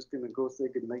 second. I'm just going to go say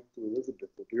goodnight to Elizabeth.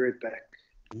 I'll be right back.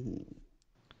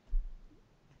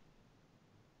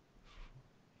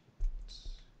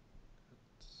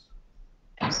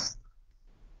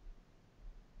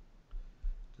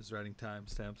 Just writing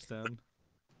timestamps down.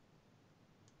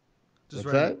 Just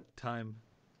What's writing that? time.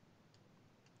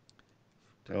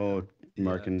 Oh,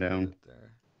 marking down.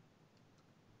 There.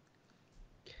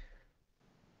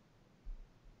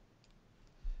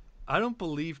 I don't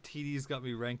believe TD's got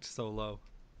me ranked so low.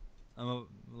 I'm a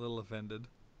little offended.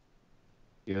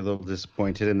 You're a little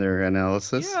disappointed in their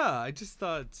analysis. Yeah, I just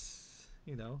thought,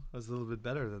 I was a little bit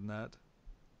better than that.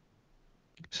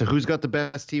 So who's got the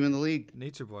best team in the league?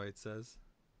 Nature Boy, it says.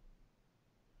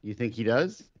 You think he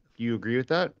does? Do you agree with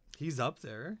that? He's up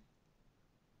there.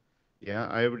 Yeah,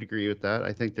 I would agree with that.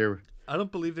 I think they're I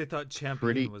don't believe they thought Champion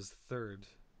pretty. was third,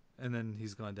 and then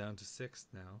he's gone down to sixth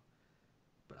now.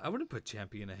 But I wouldn't put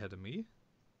Champion ahead of me.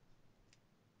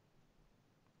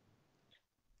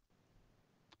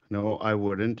 No, I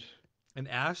wouldn't. And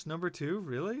Ash number 2,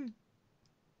 really?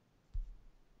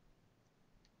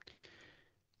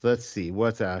 Let's see.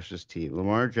 What's Ash's team?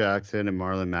 Lamar Jackson and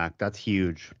Marlon Mack. That's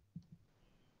huge.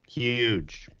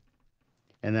 Huge.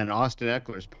 And then Austin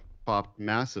Eckler's popped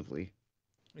massively.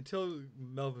 Until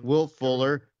Melvin. Will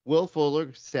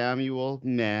Fuller, Samuel,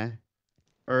 meh.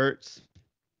 Ertz,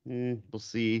 we'll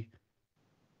see.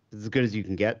 It's as good as you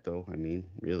can get, though. I mean,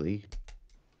 really.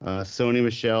 Sony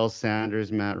Michel,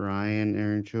 Sanders, Matt Ryan,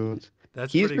 Aaron Jones.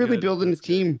 He's really building his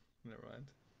team. Never mind.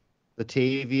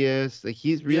 Latavius, like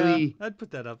he's really. Yeah, I'd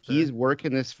put that up there. He's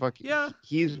working this fucking. Yeah.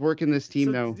 He's working this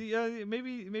team now. Yeah,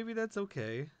 maybe that's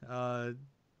okay.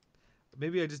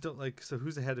 Maybe I just don't like. So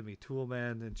who's ahead of me?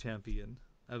 Toolman and Champion.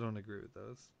 I don't agree with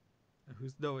those.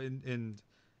 In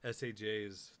SAJ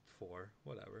is 4.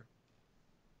 Whatever.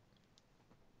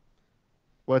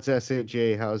 What's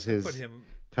SAJ? How's his? Put him.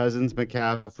 Cousins,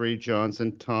 McCaffrey,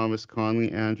 Johnson, Thomas,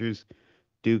 Conley, Andrews,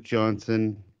 Duke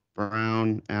Johnson,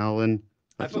 Brown, Allen.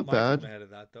 That's not bad. I put my team ahead of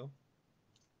that, though.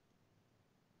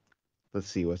 Let's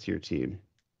see. What's your team?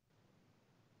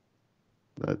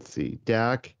 Let's see.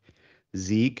 Dak,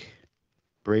 Zeke,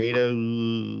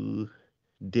 Breda,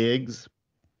 Diggs,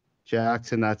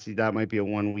 Jackson. That might be a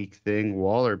 1 week thing.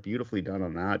 Waller, beautifully done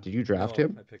on that. Did you draft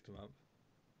him? I picked him up.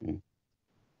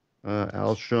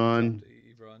 Alshon.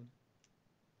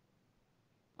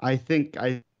 I think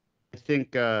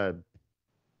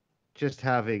just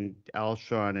having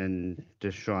Alshon and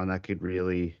Deshaun, that could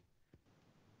really,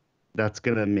 that's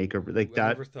gonna make or like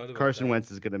that. Carson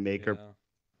Wentz is gonna make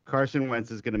Carson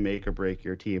Wentz is gonna make or break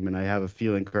your team, and I have a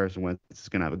feeling Carson Wentz is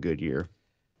gonna have a good year.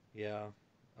 Yeah,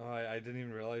 I didn't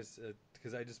even realize it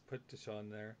because I just put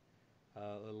Deshaun there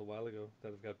a little while ago that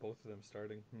I've got both of them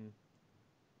starting.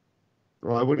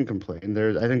 Well, I wouldn't complain.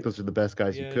 I think those are the best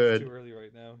guys you could. It's too early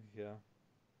right now. Yeah.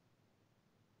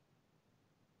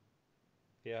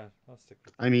 Yeah, I'll stick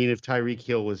with that. I mean, if Tyreek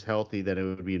Hill was healthy, then it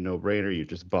would be a no-brainer. You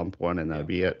just bump one and that'd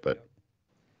be it. But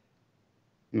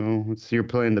no, you're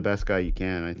playing the best guy you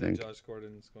can, I think. Josh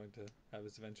Gordon's going to have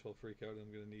his eventual freak out.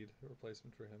 I'm going to need a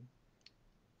replacement for him.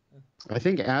 I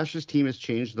think Ash's team has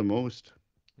changed the most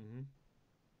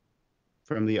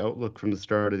from the outlook from the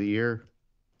start of the year.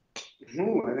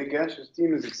 Ooh, I think Ash's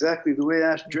team is exactly the way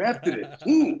Ash drafted it.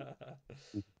 Ooh.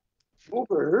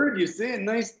 Overheard you saying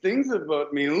nice things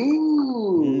about me.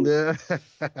 Ooh.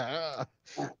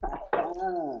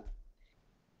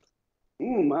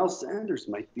 Ooh, Miles Sanders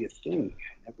might be a thing.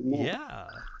 Never know. Yeah.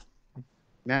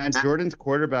 Man, Jordan's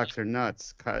quarterbacks are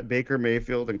nuts. Baker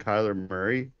Mayfield and Kyler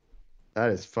Murray. That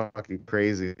is fucking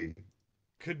crazy.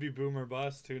 Could be boomer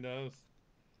bust. Who knows?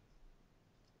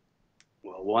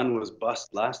 Well, one was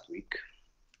bust last week.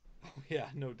 Oh, yeah,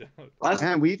 no doubt.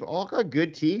 Man, we've all got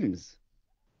good teams.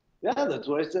 Yeah, that's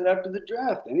what I said after the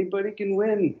draft. Anybody can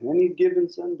win any given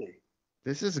Sunday.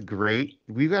 This is great.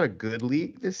 We've got a good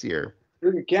league this year.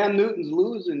 Look at Cam Newton's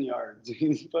losing yards.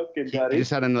 He's fucking got it. He just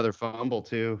had another fumble,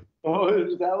 too. Oh,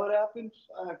 is that what happened?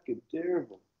 Fucking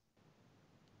terrible.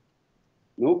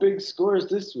 No big scores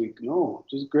this week. No,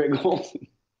 just Greg Olsen.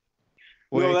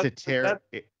 Well, no, it's a terrible.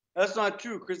 That's not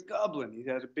true. Chris Goblin, he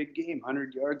had a big game,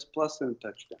 100 yards plus and a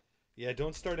touchdown. Yeah,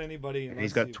 don't start anybody unless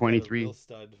he's got 23. A real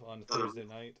stud on Thursday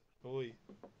night. Holy.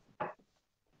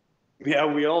 Yeah,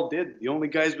 we all did. The only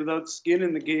guys without skin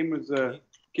in the game was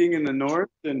King in the North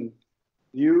and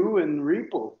you and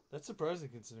Repo. That's surprising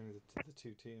considering the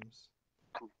two teams.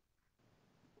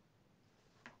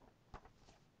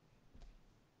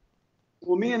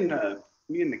 Well, me and the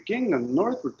King in the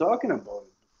North were talking about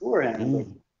it beforehand. Like,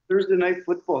 Thursday night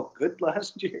football good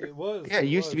last year. It was. Yeah, it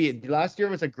used to be. Last year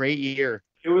was a great year.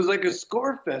 It was like a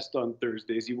score fest on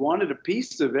Thursdays. You wanted a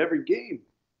piece of every game.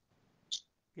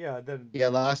 Yeah. Yeah,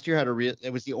 last year had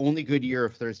it was the only good year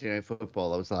of Thursday night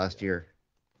football. That was last year.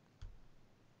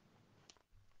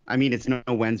 I mean, it's no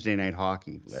Wednesday night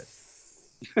hockey, but.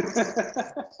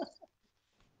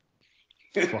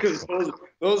 Because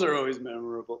those are always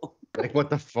memorable. Like, what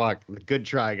the fuck? Good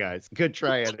try, guys. Good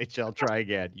try, NHL. Try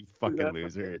again, you fucking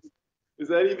losers. Is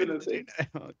that even a thing?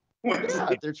 Yeah,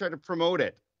 they're trying to promote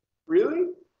it. Really?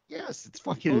 Yes, it's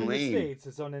Oh, fucking in the lame. States,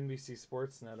 it's on NBC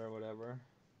Sportsnet or whatever.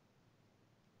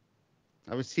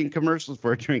 I was seeing commercials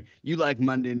for it during. You like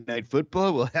Monday Night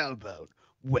Football? Well, how about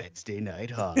Wednesday Night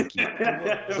Hockey?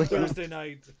 Well, Like, Thursday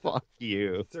night. Fuck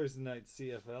you. Thursday night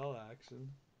CFL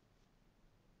action.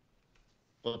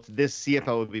 Well, this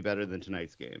CFL would be better than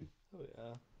tonight's game. Oh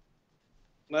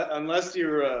yeah. Unless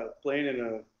you're playing in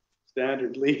a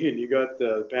standard league and you got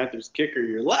the Panthers kicker,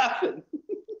 you're laughing.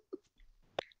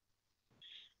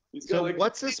 He's got So, like,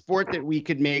 what's a sport that we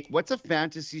could make? What's a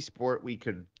fantasy sport we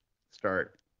could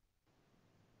start?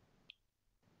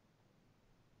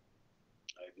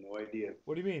 I have no idea.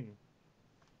 What do you mean?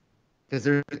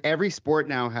 Because every sport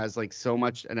now has like so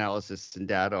much analysis and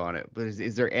data on it. But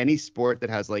is there any sport that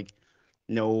has like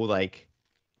no like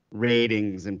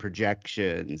ratings and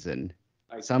projections and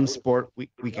some sport we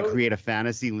could create a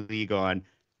fantasy league on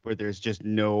where there's just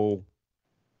no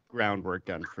groundwork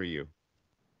done for you?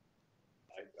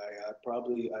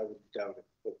 I would doubt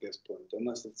it at this point,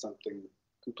 unless it's something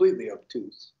completely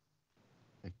obtuse.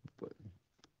 I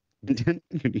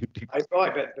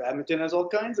bet badminton has all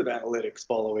kinds of analytics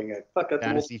following it. Fuck, that's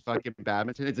Fantasy fucking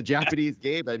badminton. It's a Japanese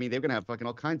game. I mean, they're gonna have fucking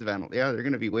all kinds of analytics. Yeah, they're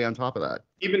gonna be way on top of that.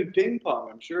 even ping pong.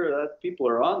 I'm sure that people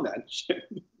are on that shit.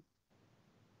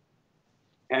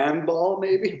 Handball,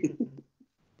 maybe.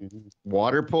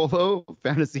 Water polo,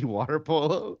 fantasy water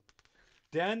polo.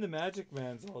 Dan the Magic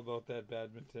Man's all about that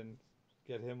badminton.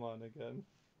 Get him on again.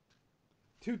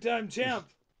 2-time champ.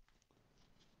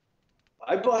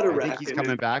 I bought a I racket. think he's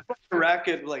coming back. I bought a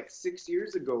racket like 6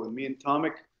 years ago, and me and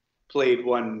Tomic played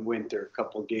one winter, a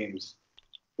couple games.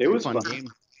 It was fun. Game.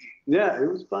 Yeah, it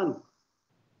was fun.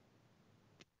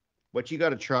 What you got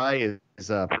to try is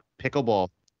pickleball.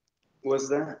 Was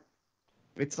that?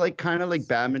 It's like kind of like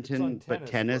badminton, but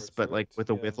tennis, courts, but right? like with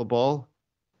a wiffle ball.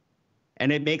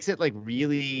 And it makes it like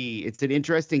really, it's an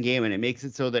interesting game, and it makes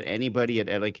it so that anybody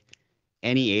at like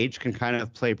any age can kind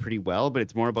of play pretty well, but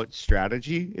it's more about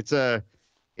strategy. It's a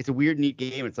weird, neat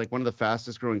game. It's like one of the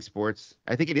fastest growing sports.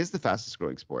 I think it is the fastest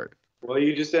growing sport. Well,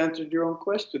 you just answered your own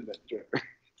question then, Trevor.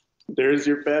 There's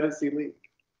your fantasy league.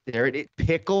 There it is.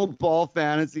 Pickleball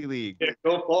Fantasy League.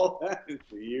 Pickleball fantasy.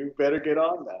 You better get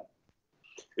on that.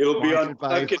 It'll be on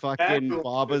Sponsored by fucking FanDuel.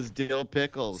 Baba's Dill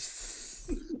Pickles.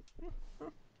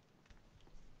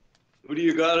 Who do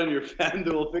you got on your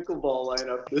FanDuel pickleball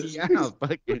lineup this Yeah,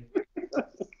 week?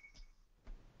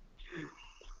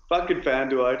 Fucking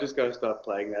FanDuel. I just gotta stop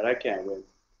playing that. I can't win.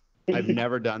 I've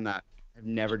never done that. I've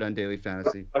never done daily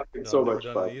fantasy. Fucking No, so never much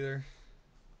done fun. it either.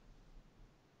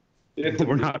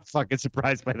 We're not fucking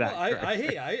surprised by that.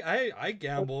 Well, I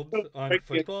gambled on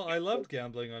football. I loved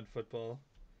gambling on football.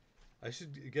 I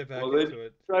should get back into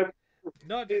it.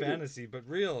 Not fantasy, but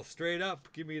real, straight up.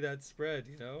 Give me that spread,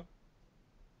 you know?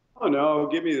 Oh no,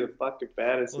 give me the fucking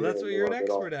fantasy. Well, that's what you're an love it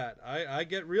all. expert at. I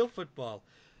get real football.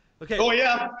 Okay. Oh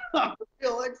yeah, I'm a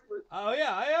real expert. Oh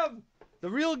yeah, I am. The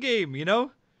real game, you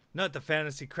know? Not the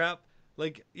fantasy crap.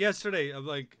 Like yesterday, I'm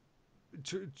like,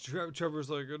 Trevor's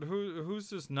like, who's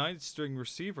this ninth string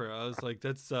receiver? I was like,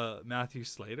 that's Matthew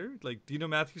Slater. Like, do you know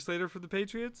Matthew Slater for the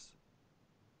Patriots?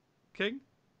 King?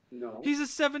 No. He's a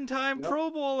 7-time No. Pro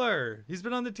Bowler. He's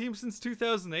been on the team since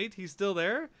 2008. He's still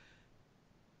there.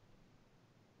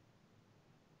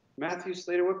 Matthew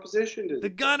Slater, what position did The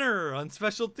gunner on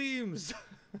special teams.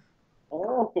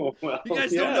 Oh, well, You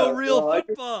guys don't know real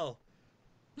football.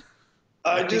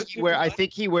 I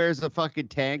think he wears a fucking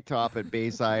tank top at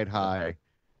Bayside High.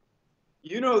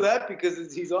 You know that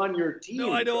because he's on your team.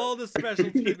 No, I know all the special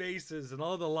team aces and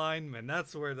all the linemen.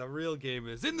 That's where the real game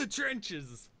is. In the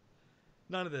trenches.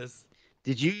 None of this.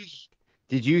 Did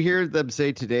you hear them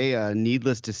say today,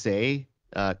 needless to say,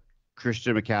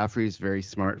 Christian McCaffrey is very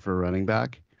smart for a running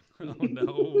back? Oh,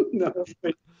 no. No.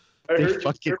 I They heard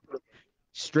fucking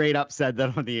straight up said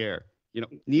that on the air. You know,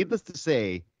 needless to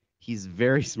say, he's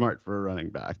very smart for a running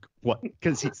back. What?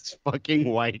 Because he's fucking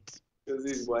white. Because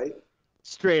he's white.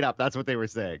 Straight up, that's what they were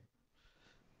saying.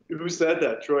 Who said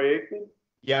that? Troy Aikman?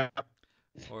 Yeah.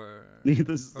 Or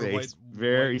Needless to or say, white- he's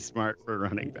very white- smart for a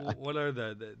running back. What are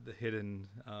the hidden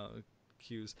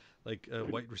cues? Like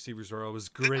white receivers are always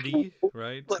gritty,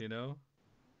 right? You know.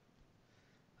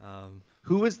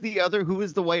 Who was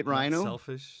the white rhino?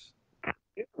 Selfish.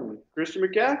 Christian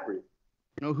McCaffrey.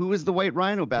 No, who was the white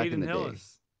rhino back Peyton in the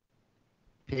Hillis.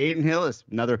 day? Peyton Hillis,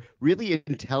 another really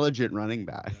intelligent running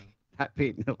back. Yeah. That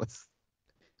Peyton Hillis.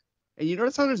 And you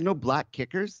notice how there's no black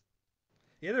kickers?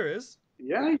 Yeah, there is.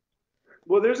 Yeah.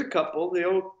 Well, there's a couple. They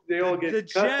all get the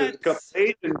cut. There's a couple Jets.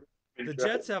 Asian The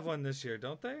Jets have one this year,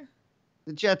 don't they?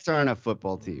 The Jets aren't a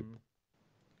football team.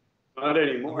 Not I'm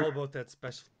anymore. all about that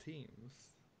special teams.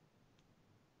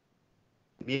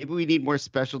 Maybe we need more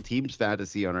special teams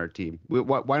fantasy on our team.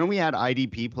 Why don't we add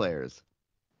IDP players?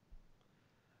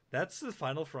 That's the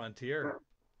final frontier.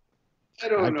 I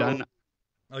don't I've know. done.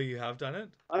 Oh, you have done it?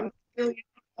 I'm really,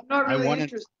 I'm not I really won it.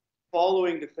 interested in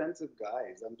following defensive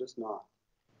guys. I'm just not.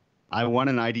 I won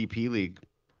an IDP league.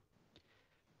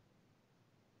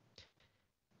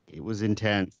 It was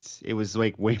intense. It was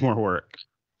like way more work.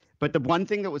 But the one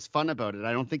thing that was fun about it,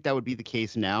 I don't think that would be the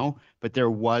case now, but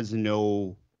there was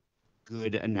no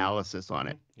good analysis on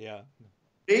it. Yeah.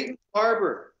 Peyton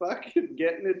Barber, fucking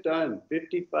getting it done.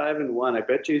 55-1. I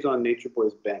bet you he's on Nature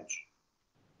Boy's bench.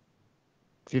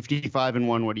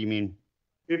 55-1, what do you mean?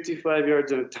 55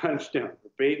 yards and a touchdown for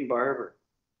Peyton Barber.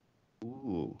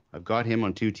 Ooh, I've got him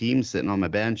on 2 teams sitting on my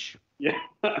bench. Yeah,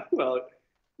 well,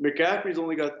 McCaffrey's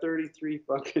only got 33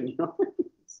 fucking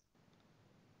yards.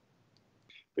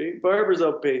 Peyton Barber's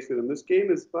outpacing him. This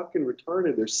game is fucking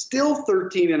retarded. There's still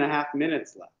 13 and a half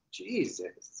minutes left.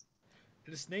 Jesus.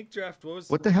 The snake draft was.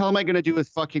 What the hell am I going to do with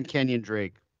fucking Kenyon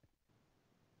Drake?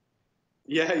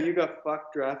 Yeah, you got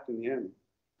fucked drafting him.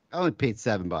 I only paid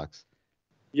 $7.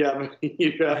 Yeah, but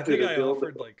you I drafted think a I build.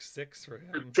 offered like 6 for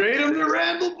him. Trade him to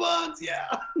Randall Bonds, yeah.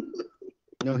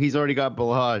 No, he's already got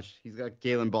Balaj. He's got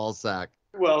Galen Ballsack.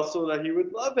 Well, so that he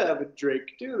would love having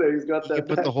Drake too. That he's got He that.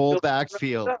 could put the whole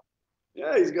backfield.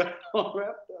 Yeah, he's got it all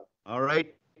wrapped up. All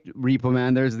right, Repo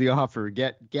Man, there's the offer.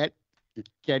 Get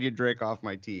Kenyon Drake off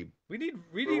my team. We need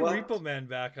what? Repo Man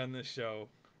back on this show.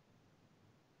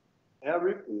 Yeah,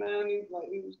 Rick, man, he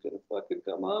was gonna fucking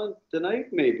come on tonight,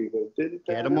 maybe, but it didn't.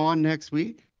 Get him on next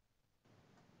week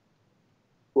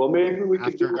Well, maybe we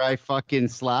could after do. I fucking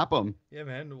slap him. Yeah,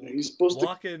 man. He's supposed to.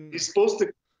 Walking. He's supposed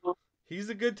to. He's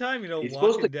a good time, He's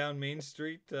supposed walking to- down Main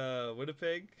Street,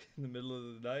 Winnipeg, in the middle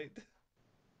of the night,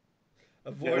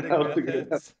 avoiding that was a good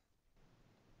methods.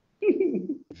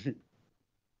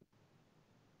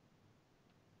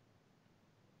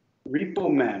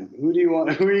 Repo Man. Who do you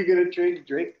want? Who are you gonna trade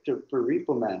Drake for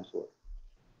Repo Man for?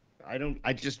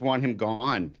 I just want him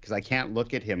gone because I can't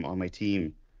look at him on my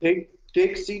team.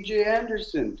 Take C.J.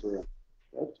 Anderson for him.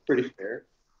 That's pretty fair.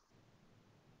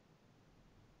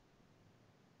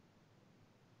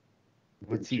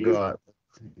 What's he got?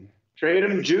 Trade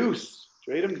him Juice.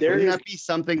 Trade him Wouldn't Darius. that be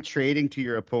something trading to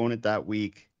your opponent that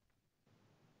week?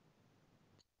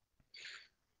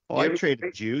 Oh, Yeah, I'd but- trade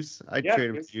him Juice. I'd Yeah, trade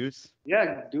him because- Juice.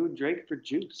 Yeah, dude, Drake for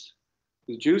Juice.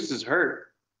 The Juice is hurt.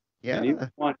 And you Yeah.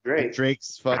 want And Drake.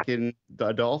 Drake's fucking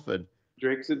a dolphin.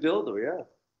 Drake's a dildo, yeah.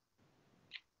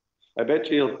 I bet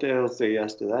you he'll say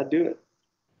yes to that. Do it.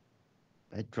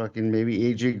 I'd fucking maybe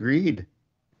AJ Green.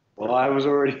 Well, I was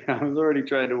already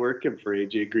trying to work him for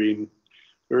AJ Green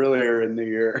earlier in the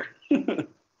year.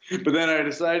 But then I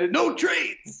decided no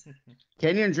trades.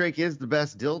 Kenyon Drake is the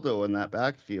best dildo in that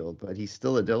backfield, but he's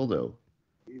still a dildo.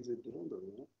 He's a dildo,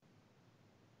 man.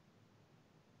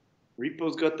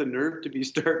 Repo's got the nerve to be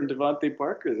starting Devontae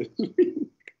Parker this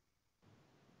week.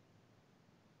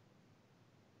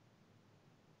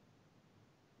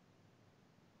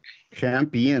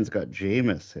 Champion's got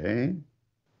Jameis, eh?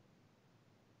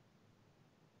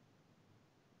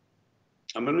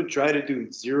 I'm gonna try to do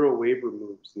 0 waiver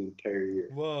moves the entire year.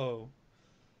 Whoa,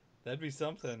 that'd be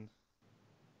something.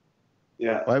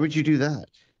 Yeah, Why would you do that?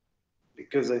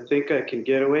 because I think I can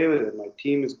get away with it. My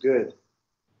team is good.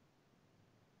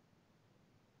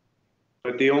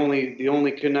 But the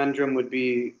only conundrum would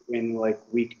be in like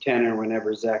week 10 or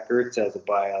whenever Zach Ertz has a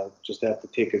bye, I'll just have to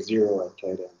take a 0 at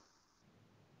tight end.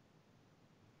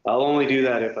 I'll only do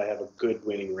that if I have a good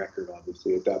winning record,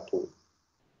 obviously, at that point.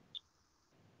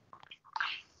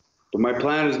 But my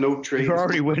plan is no trades. You're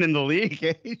already winning the league,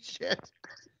 eh? Shit.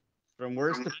 From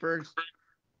worst to first.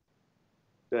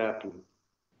 to happen.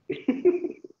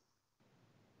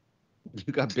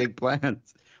 You got big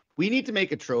plans. We need to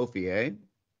make a trophy, eh?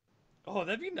 Oh,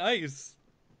 that'd be nice.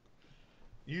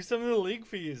 Use some of the league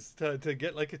fees to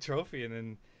get like a trophy, and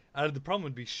then the problem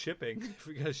would be shipping. If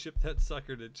we gotta ship that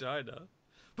sucker to China,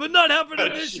 but not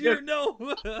happening this year. No.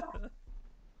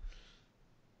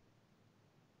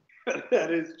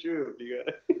 That is true. You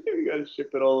gotta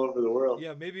ship it all over the world.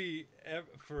 Yeah, maybe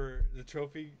for the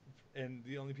trophy, and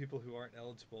the only people who aren't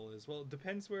eligible is, well, it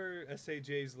depends where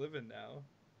SAJ's living now.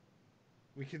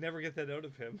 We can never get that out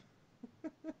of him.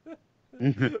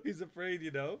 He's afraid,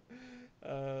 He's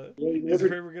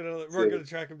afraid we're gonna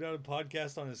track him down and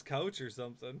podcast on his couch or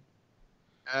something.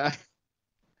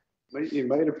 You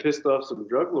might have pissed off some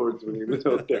drug lords when he was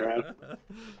out there.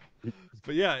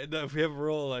 But yeah, no, if we have a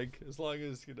rule, like, as long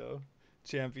as,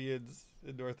 champions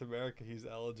in North America, he's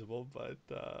eligible.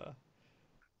 But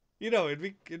It'd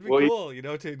be Well,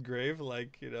 cool, to engrave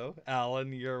like,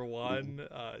 Alan year one,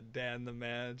 Dan the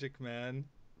Magic Man,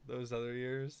 those other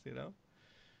years.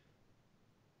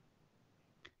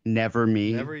 Never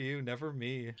me. Never you, never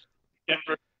me.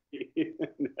 never,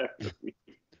 never.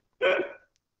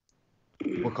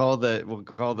 We'll call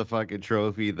the fucking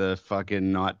trophy the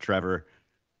fucking not Trevor.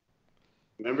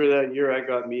 Remember that year I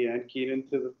got me and Keenan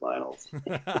to the finals?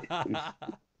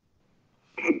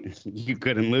 You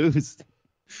couldn't lose.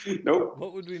 Nope.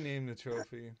 What would we name the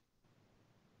trophy?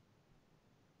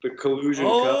 The Collusion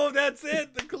Oh, Cup. that's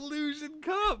it! The Collusion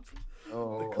Cup! The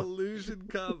Oh. Collusion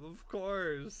Cup, of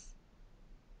course.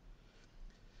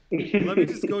 Let me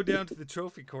just go down to the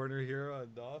trophy corner here on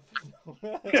Dolphin.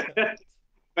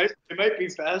 It might be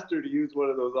faster to use one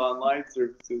of those online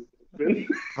services.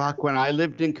 Fuck, when I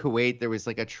lived in Kuwait, there was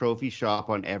like a trophy shop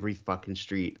on every fucking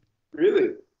street.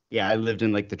 Really? Yeah, I lived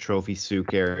in like the trophy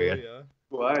souk area. Oh, yeah.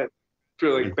 Why?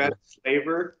 For like best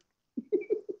flavor?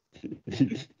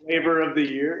 Flavor of the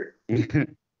year?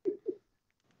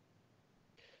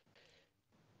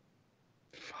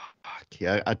 Fuck,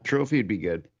 yeah, a trophy would be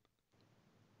good.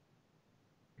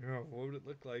 Oh, what would it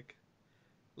look like?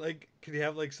 Like, could you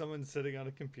have like someone sitting on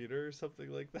a computer or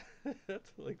something like that?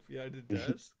 Like behind a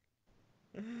desk?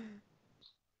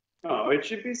 Oh, it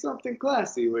should be something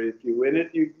classy where if you win it,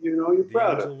 you're The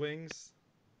proud angel of. wings?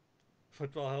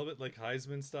 Football helmet, like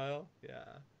Heisman style? Yeah.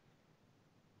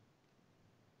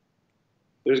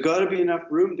 There's got to be enough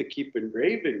room to keep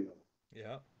engraving them.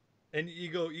 Yeah. And you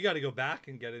got to go back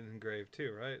and get it engraved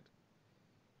too, right?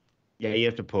 Yeah, you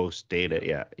have to post date it.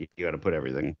 Yeah, you got to put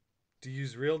everything. Do you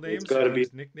use real names gotta or do you be-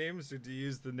 use nicknames or do you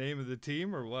use the name of the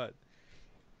team or what?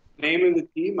 Name of the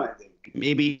team, I think.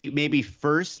 Maybe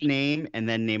first name and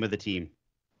then name of the team.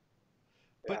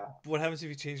 But Yeah. what happens if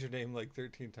you change your name like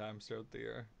 13 times throughout the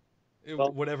year?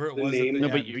 Well, Whatever it the was name- at the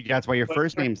No, end. but that's why your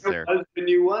first name's there. When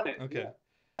you won it. Okay. Yeah.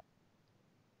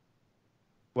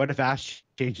 What if Ash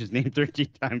changed his name 13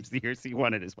 times the year he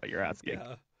won it is what you're asking.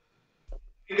 Yeah. I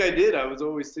think I did. I was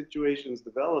always situations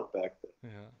developed back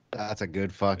then. Yeah. That's a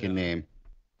good fucking Yeah. name.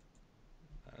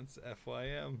 That's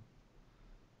FYM.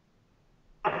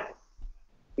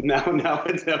 Now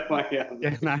it's FIM.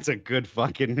 Yeah, that's a good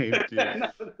fucking name, too.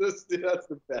 That's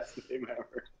the best name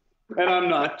ever. And I'm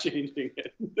not changing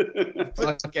it.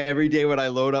 Fuck, every day when I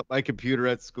load up my computer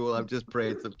at school, I'm just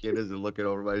praying some kid isn't looking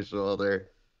over my shoulder.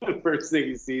 The first thing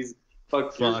he sees,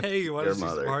 fuck your Fuck Hey, you want your to see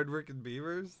some mother. hardworking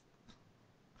beavers?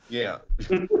 Yeah.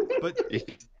 But I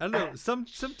don't know. Some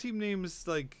team names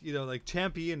like like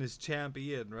Champion is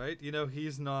Champion, right?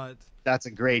 He's not. That's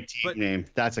a great team But- name.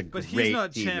 That's a But great he's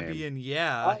not team name. Champion.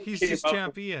 Yeah, I he's came just up with-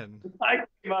 Champion. I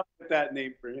came up with that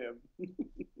name for him.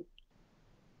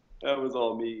 That was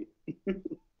all me.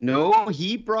 No,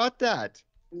 he brought that.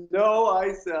 No,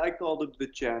 I called him the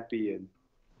champion.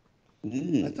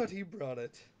 Mm. I thought he brought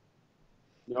it.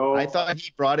 No, I thought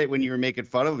he brought it when you were making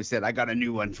fun of him. He said, I got a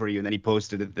new one for you. And then he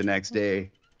posted it the next day.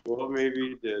 well, maybe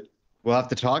he did. We'll have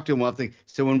to talk to him.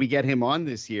 So when we get him on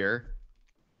this year,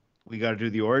 we got to do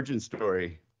the origin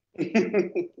story.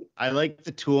 I like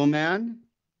the Tool Man.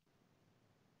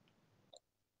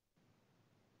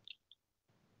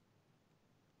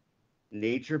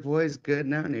 Nature Boy's good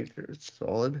now. Nature is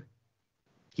solid.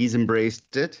 He's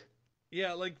embraced it.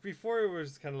 Yeah, like before it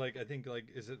was kind of like I think like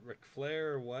is it Ric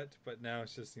Flair or what? But now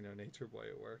it's just Nature Boy.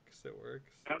 It works. It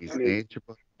works. He's Nature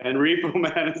Boy. And Repo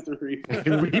Man is the Repo.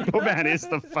 Repo Man is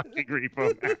the fucking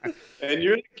Repo Man. And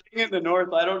you're the king in the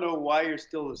north. I don't know why you're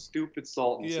still a stupid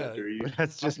Sultan Yeah. Center. You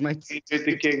That's just my. you're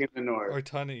the king in the north. Or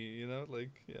Tunney,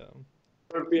 like yeah.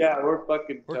 Yeah, we're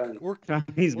fucking Or done. or,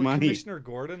 He's or money. Commissioner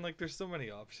Gordon. Like there's so many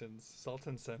options.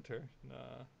 Sultan Center. Nah.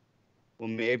 Well,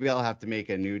 maybe I'll have to make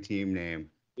a new team name.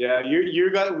 Yeah,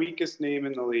 you got the weakest name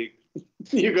in the league.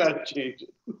 You gotta change it.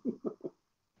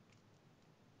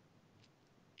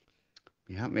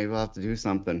 Yeah, maybe I'll have to do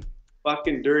something.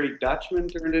 Fucking dirty Dutchman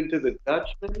turned into the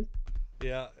Dutchman.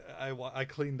 Yeah, I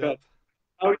cleaned Yeah. up.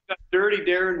 Oh, he got dirty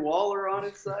Darren Waller on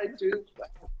his side too.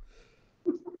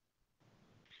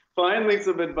 Finally,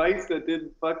 some advice that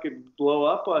didn't fucking blow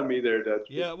up on me there, Dutchman.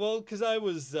 Yeah, well, because I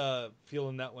was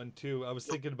feeling that one too. I was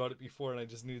thinking about it before, and I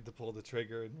just needed to pull the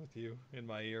trigger. And with you in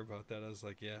my ear about that, I was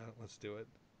like, "Yeah, let's do it.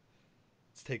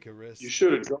 Let's take a risk." You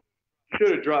should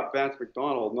have dropped Vance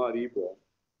McDonald, not Ebro.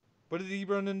 What did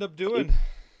Ebron end up doing?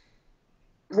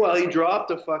 Well, he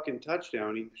dropped a fucking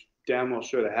touchdown. He damn well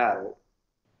should have had it.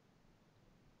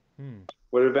 Hmm.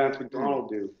 What did Vance McDonald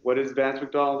do? What has Vance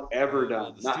McDonald ever Well,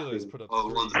 done? the Steelers Nothing. put up Oh,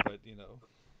 3, but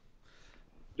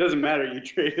Doesn't matter. You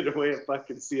traded away a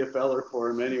fucking CFLer for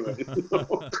him anyway.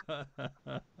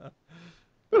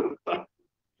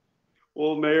 Well,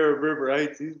 Old mayor of River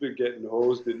Heights, he's been getting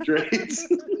hosed in trades.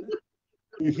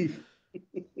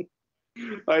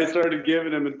 I started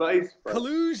giving him advice.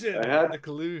 Collusion. The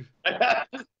collusion. I had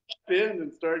to step in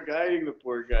and start guiding the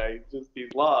poor guy.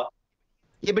 He's lost.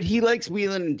 Yeah, but he likes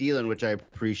wheeling and dealing, which I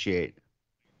appreciate.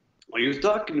 Well, he was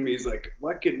talking to me. He's like,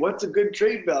 "What's a good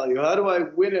trade value? How do I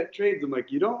win at trades?" I'm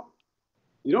like, "You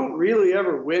don't really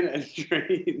ever win at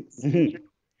trades.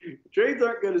 Trades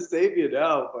aren't going to save you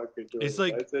now, fucking Jordan." It's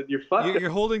like I said, "You're fucking." You're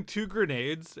holding 2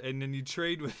 grenades, and then you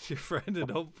trade with your friend, and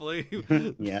hopefully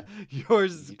Yeah.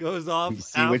 yours goes off. You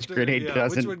see which grenade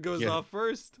doesn't. Which one goes Yeah. off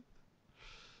first?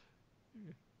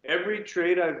 Every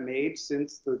trade I've made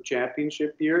since the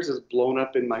championship years has blown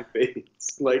up in my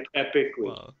face, like epically.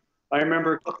 Wow. I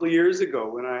remember a couple of years ago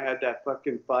when I had that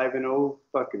fucking 5-0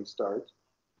 fucking start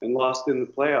and lost in the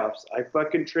playoffs. I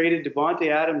fucking traded Devontae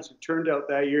Adams, who turned out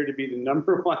that year to be the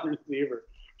number 1 receiver,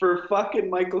 for fucking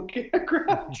Michael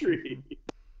Crabtree.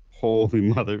 Holy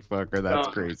motherfucker, that's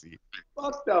Dumb. crazy.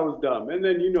 Fuck, that was dumb. And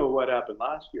then you know what happened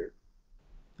last year.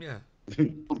 Yeah.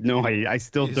 No, I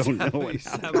still don't know You what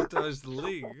happened. sabotaged the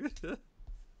league.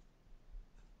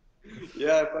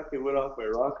 Yeah, I fucking went off my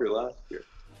rocker last year.